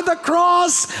 and by the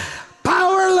cross,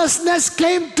 powerlessness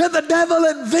came to the devil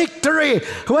and victory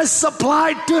was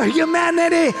supplied to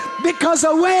humanity, because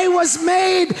a way was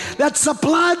made that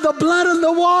supplied the blood and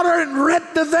the water and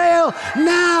ripped the veil.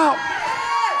 Now,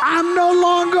 you're no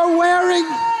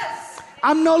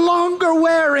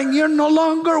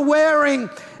longer wearing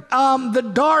the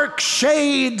dark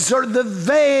shades or the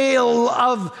veil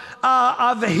of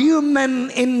human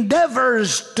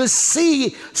endeavors to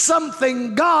see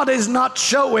something God is not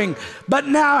showing. But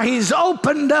now he's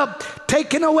opened up,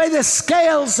 taken away the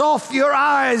scales off your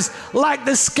eyes, like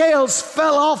the scales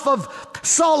fell off of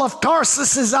Saul of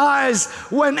Tarsus's eyes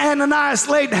when Ananias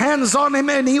laid hands on him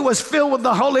and he was filled with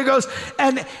the Holy Ghost.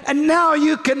 And now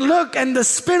you can look, and the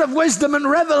spirit of wisdom and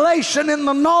revelation in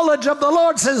the knowledge of the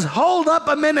Lord says, hold up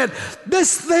a minute.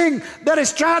 This thing that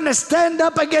is trying to stand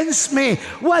up against me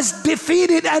was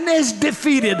defeated and is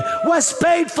defeated, was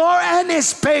paid for and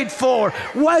is paid for,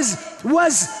 was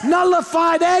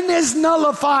nullified and is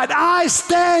nullified. I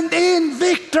stand in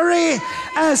victory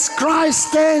as Christ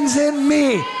stands in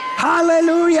me.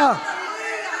 Hallelujah.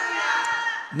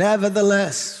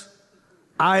 Nevertheless,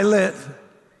 I live,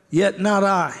 yet not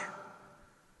I,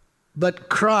 but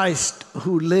Christ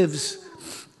who lives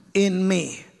in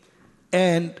me.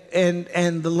 And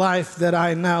the life that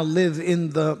I now live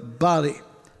in the body,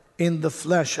 in the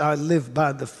flesh, I live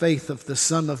by the faith of the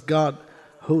Son of God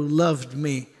who loved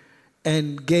me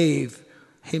and gave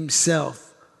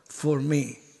himself for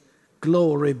me.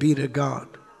 Glory be to God.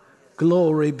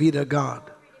 Glory be to God.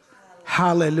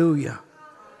 Hallelujah.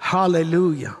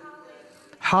 Hallelujah.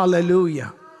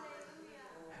 Hallelujah.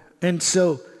 And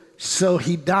so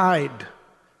he died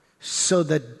so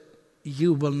that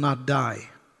you will not die.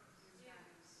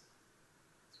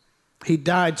 He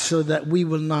died so that we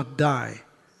will not die.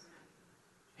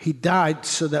 He died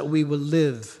so that we will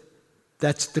live.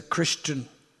 That's the Christian.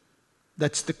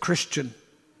 That's the Christian.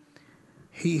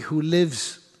 He who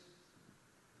lives,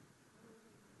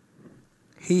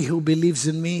 he who believes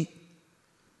in me,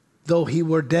 though he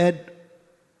were dead,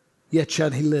 yet shall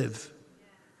he live.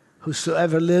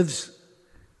 Whosoever lives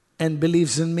and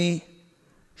believes in me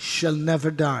shall never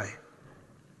die.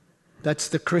 That's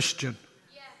the Christian.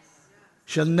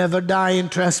 Shall never die in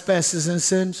trespasses and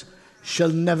sins, shall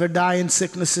never die in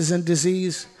sicknesses and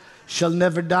disease, shall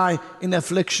never die in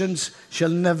afflictions, shall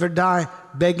never die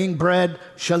begging bread,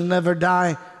 shall never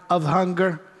die of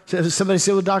hunger. So somebody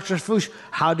say, well, Dr. Harfouche,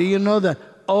 how do you know that?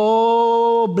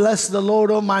 Oh, bless the Lord,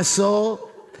 O my soul,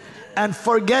 and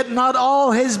forget not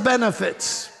all his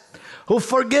benefits, who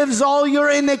forgives all your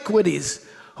iniquities,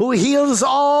 who heals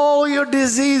all your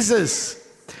diseases,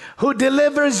 who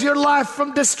delivers your life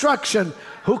from destruction,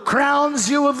 who crowns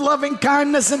you with loving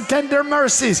kindness and tender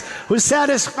mercies, who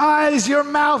satisfies your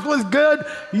mouth with good.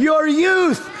 Your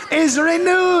youth is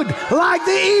renewed like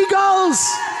the eagles.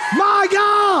 My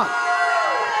God.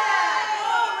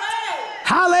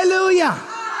 Hallelujah.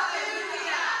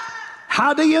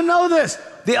 How do you know this?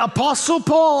 The Apostle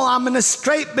Paul, I'm in a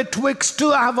strait betwixt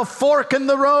two. I have a fork in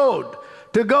the road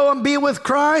to go and be with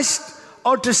Christ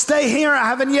or to stay here. I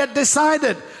haven't yet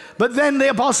decided. But then the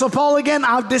Apostle Paul again,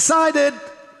 I've decided.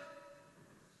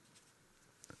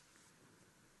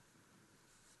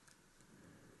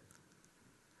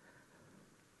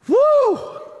 Woo!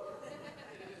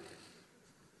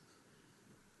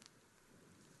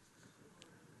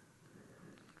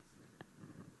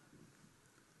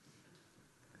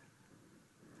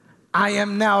 I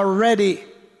am now ready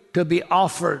to be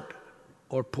offered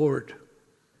or poured.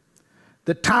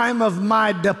 The time of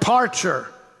my departure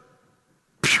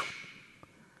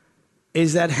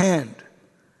is at hand.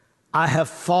 I have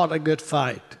fought a good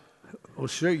fight. Well,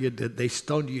 sure you did. They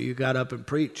stoned you. You got up and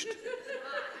preached.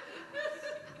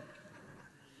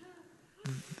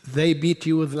 They beat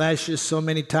you with lashes so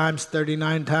many times,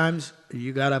 39 times.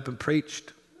 You got up and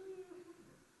preached.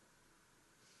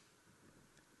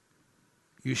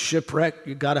 You shipwrecked.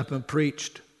 You got up and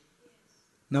preached.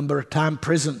 Number of times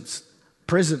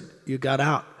prison. You got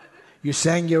out. You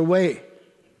sang your way.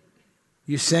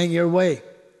 You sang your way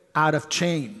out of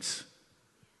chains.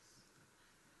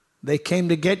 They came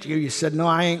to get you. You said, no,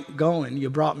 I ain't going. You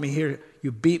brought me here.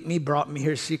 You beat me, brought me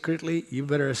here secretly. You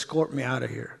better escort me out of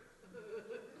here.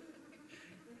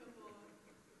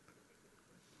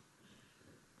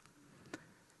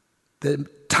 The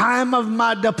time of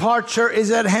my departure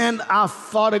is at hand. I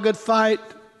fought a good fight.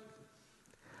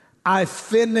 I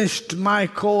finished my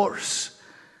course.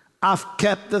 I've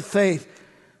kept the faith.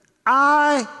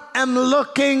 I am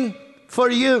looking for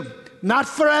you, not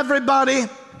for everybody.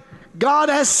 God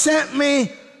has sent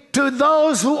me to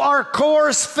those who are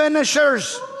course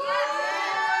finishers.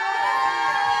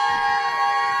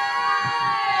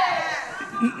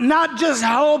 Not just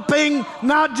hoping,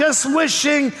 not just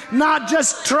wishing, not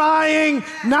just trying,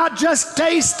 not just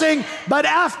tasting, but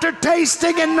after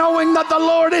tasting and knowing that the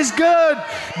Lord is good,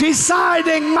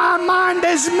 deciding my mind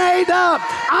is made up.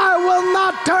 I will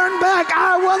not turn back.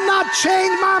 I will not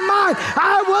change my mind.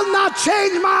 I will not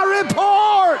change my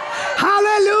report.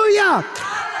 Hallelujah.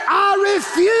 I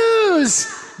refuse,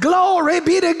 glory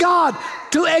be to God,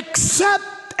 to accept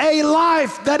a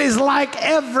life that is like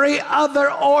every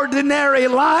other ordinary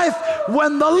life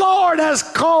when the Lord has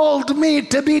called me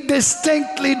to be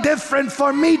distinctly different.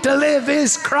 For me to live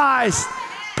is Christ.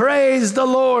 Praise the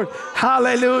Lord.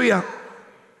 Hallelujah.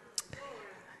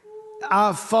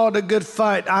 I've fought a good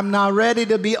fight. I'm now ready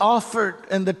to be offered,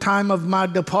 and the time of my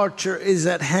departure is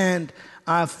at hand.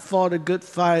 I've fought a good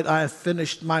fight. I have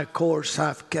finished my course.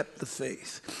 I've kept the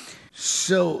faith.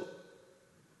 So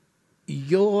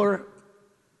your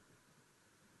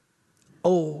the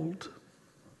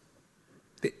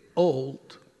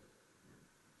old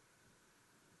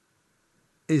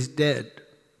is dead.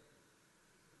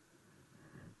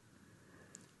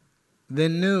 The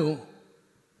new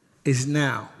is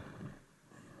now.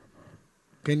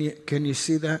 Can you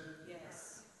see that?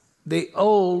 Yes. The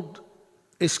old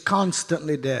is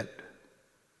constantly dead,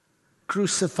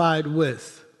 crucified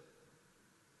with.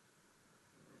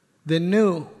 The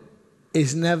new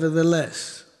is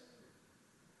nevertheless.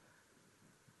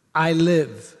 I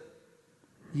live,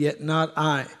 yet not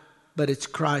I, but it's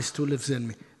Christ who lives in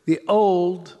me. The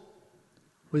old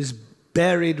was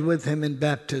buried with him in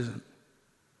baptism,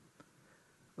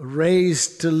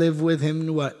 raised to live with him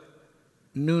in what?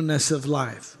 newness of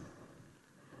life.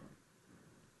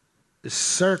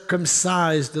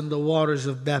 Circumcised in the waters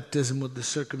of baptism with the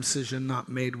circumcision not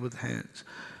made with hands.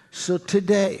 So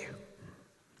today,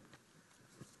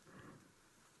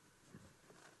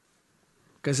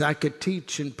 because I could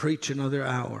teach and preach another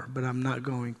hour, but I'm not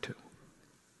going to.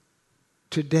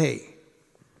 Today,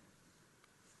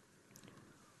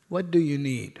 what do you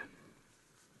need?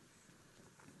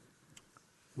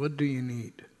 What do you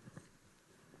need?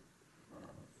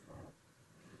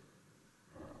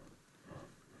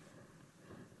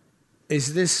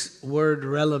 Is this word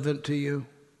relevant to you?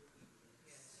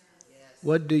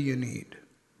 What do you need?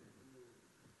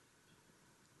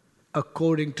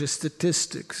 According to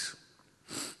statistics,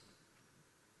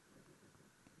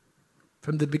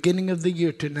 from the beginning of the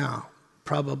year to now,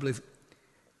 probably,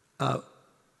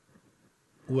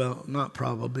 not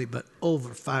probably, but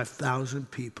over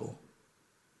 5,000 people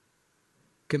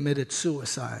committed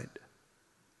suicide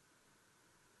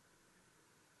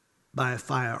by a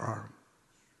firearm.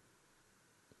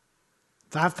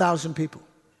 5,000 people.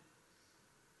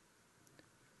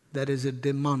 That is a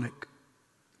demonic,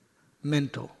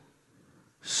 mental,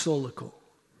 soulical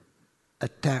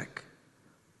attack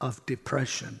of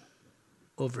depression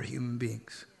over human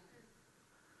beings.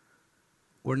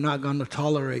 We're not going to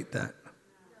tolerate that.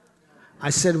 I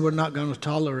said we're not going to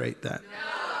tolerate that.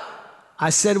 I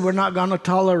said we're not going to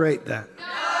tolerate that.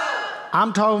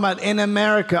 I'm talking about in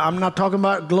America. I'm not talking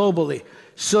about globally.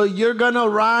 So you're going to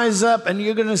rise up and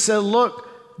you're going to say,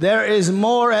 look, there is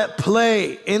more at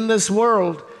play in this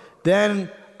world than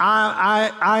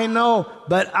I know,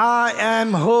 but I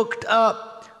am hooked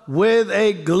up with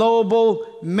a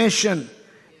global mission,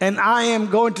 and I am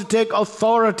going to take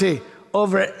authority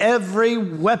over every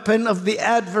weapon of the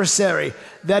adversary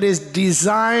that is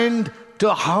designed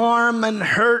to harm and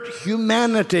hurt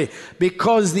humanity,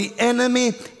 because the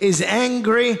enemy is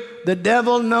angry. The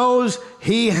devil knows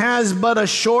he has but a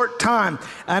short time.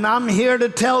 And I'm here to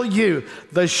tell you,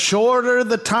 the shorter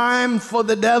the time for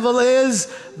the devil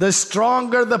is, the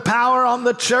stronger the power on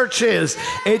the church is.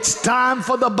 It's time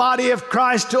for the body of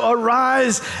Christ to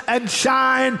arise and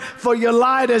shine, for your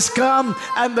light has come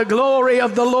and the glory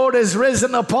of the Lord is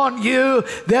risen upon you.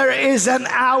 There is an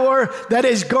hour that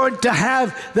is going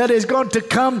to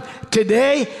come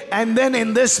today, and then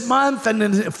in this month and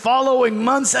in the following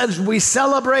months as we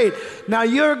celebrate. Now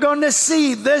you're going to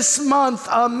see this month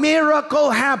a miracle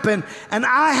happen, and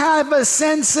I have a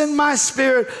sense in my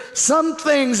spirit some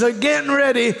things are getting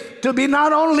ready to be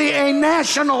not only a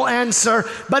national answer,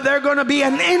 but they're going to be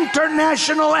an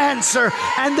international answer,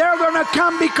 and they're going to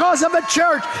come because of a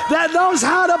church that knows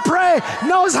how to pray,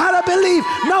 knows how to believe,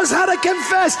 knows how to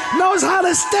confess, knows how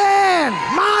to stand.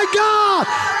 My God,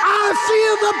 I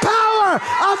feel the power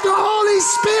of the Holy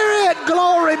Spirit.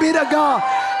 Glory be to God.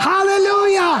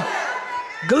 Hallelujah.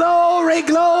 Glory,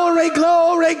 glory,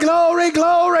 glory, glory,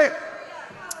 glory.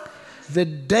 The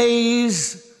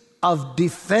days of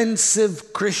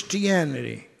defensive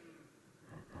Christianity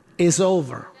is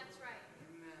over.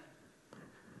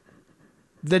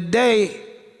 The day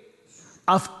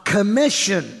of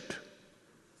commissioned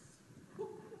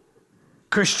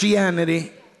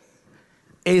Christianity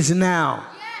is now.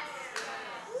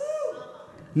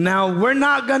 Now, we're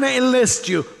not going to enlist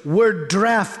you. We're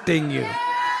drafting you.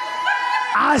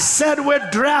 I said we're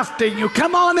drafting you.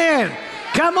 Come on in.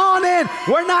 Come on in.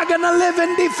 We're not going to live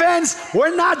in defense.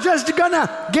 We're not just going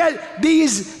to get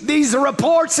these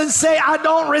reports and say, I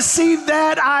don't receive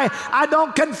that. I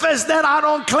don't confess that. I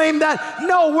don't claim that.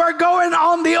 No, we're going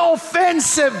on the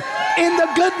offensive in the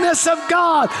goodness of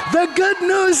God. The good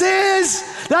news is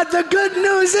that the good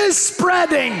news is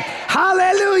spreading.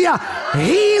 Hallelujah.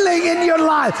 Healing in your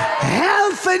life,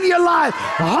 health in your life,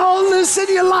 wholeness in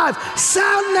your life,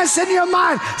 soundness in your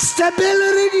mind,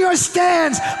 stability in your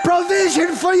stance,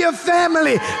 provision for your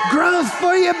family, growth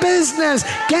for your business,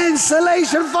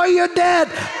 cancellation for your debt,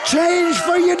 change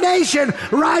for your nation,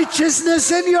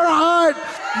 righteousness in your heart,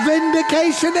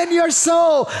 vindication in your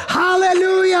soul.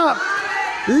 Hallelujah.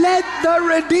 Let the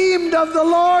redeemed of the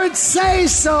Lord say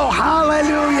so.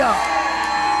 Hallelujah.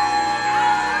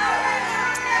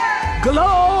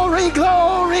 Glory,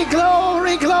 glory,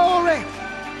 glory, glory.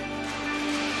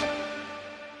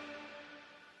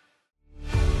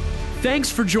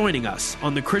 Thanks for joining us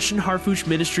on the Christian Harfouche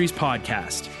Ministries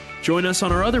podcast. Join us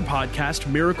on our other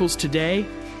podcast, Miracles Today.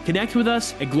 Connect with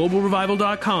us at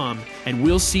globalrevival.com, and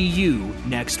we'll see you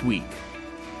next week.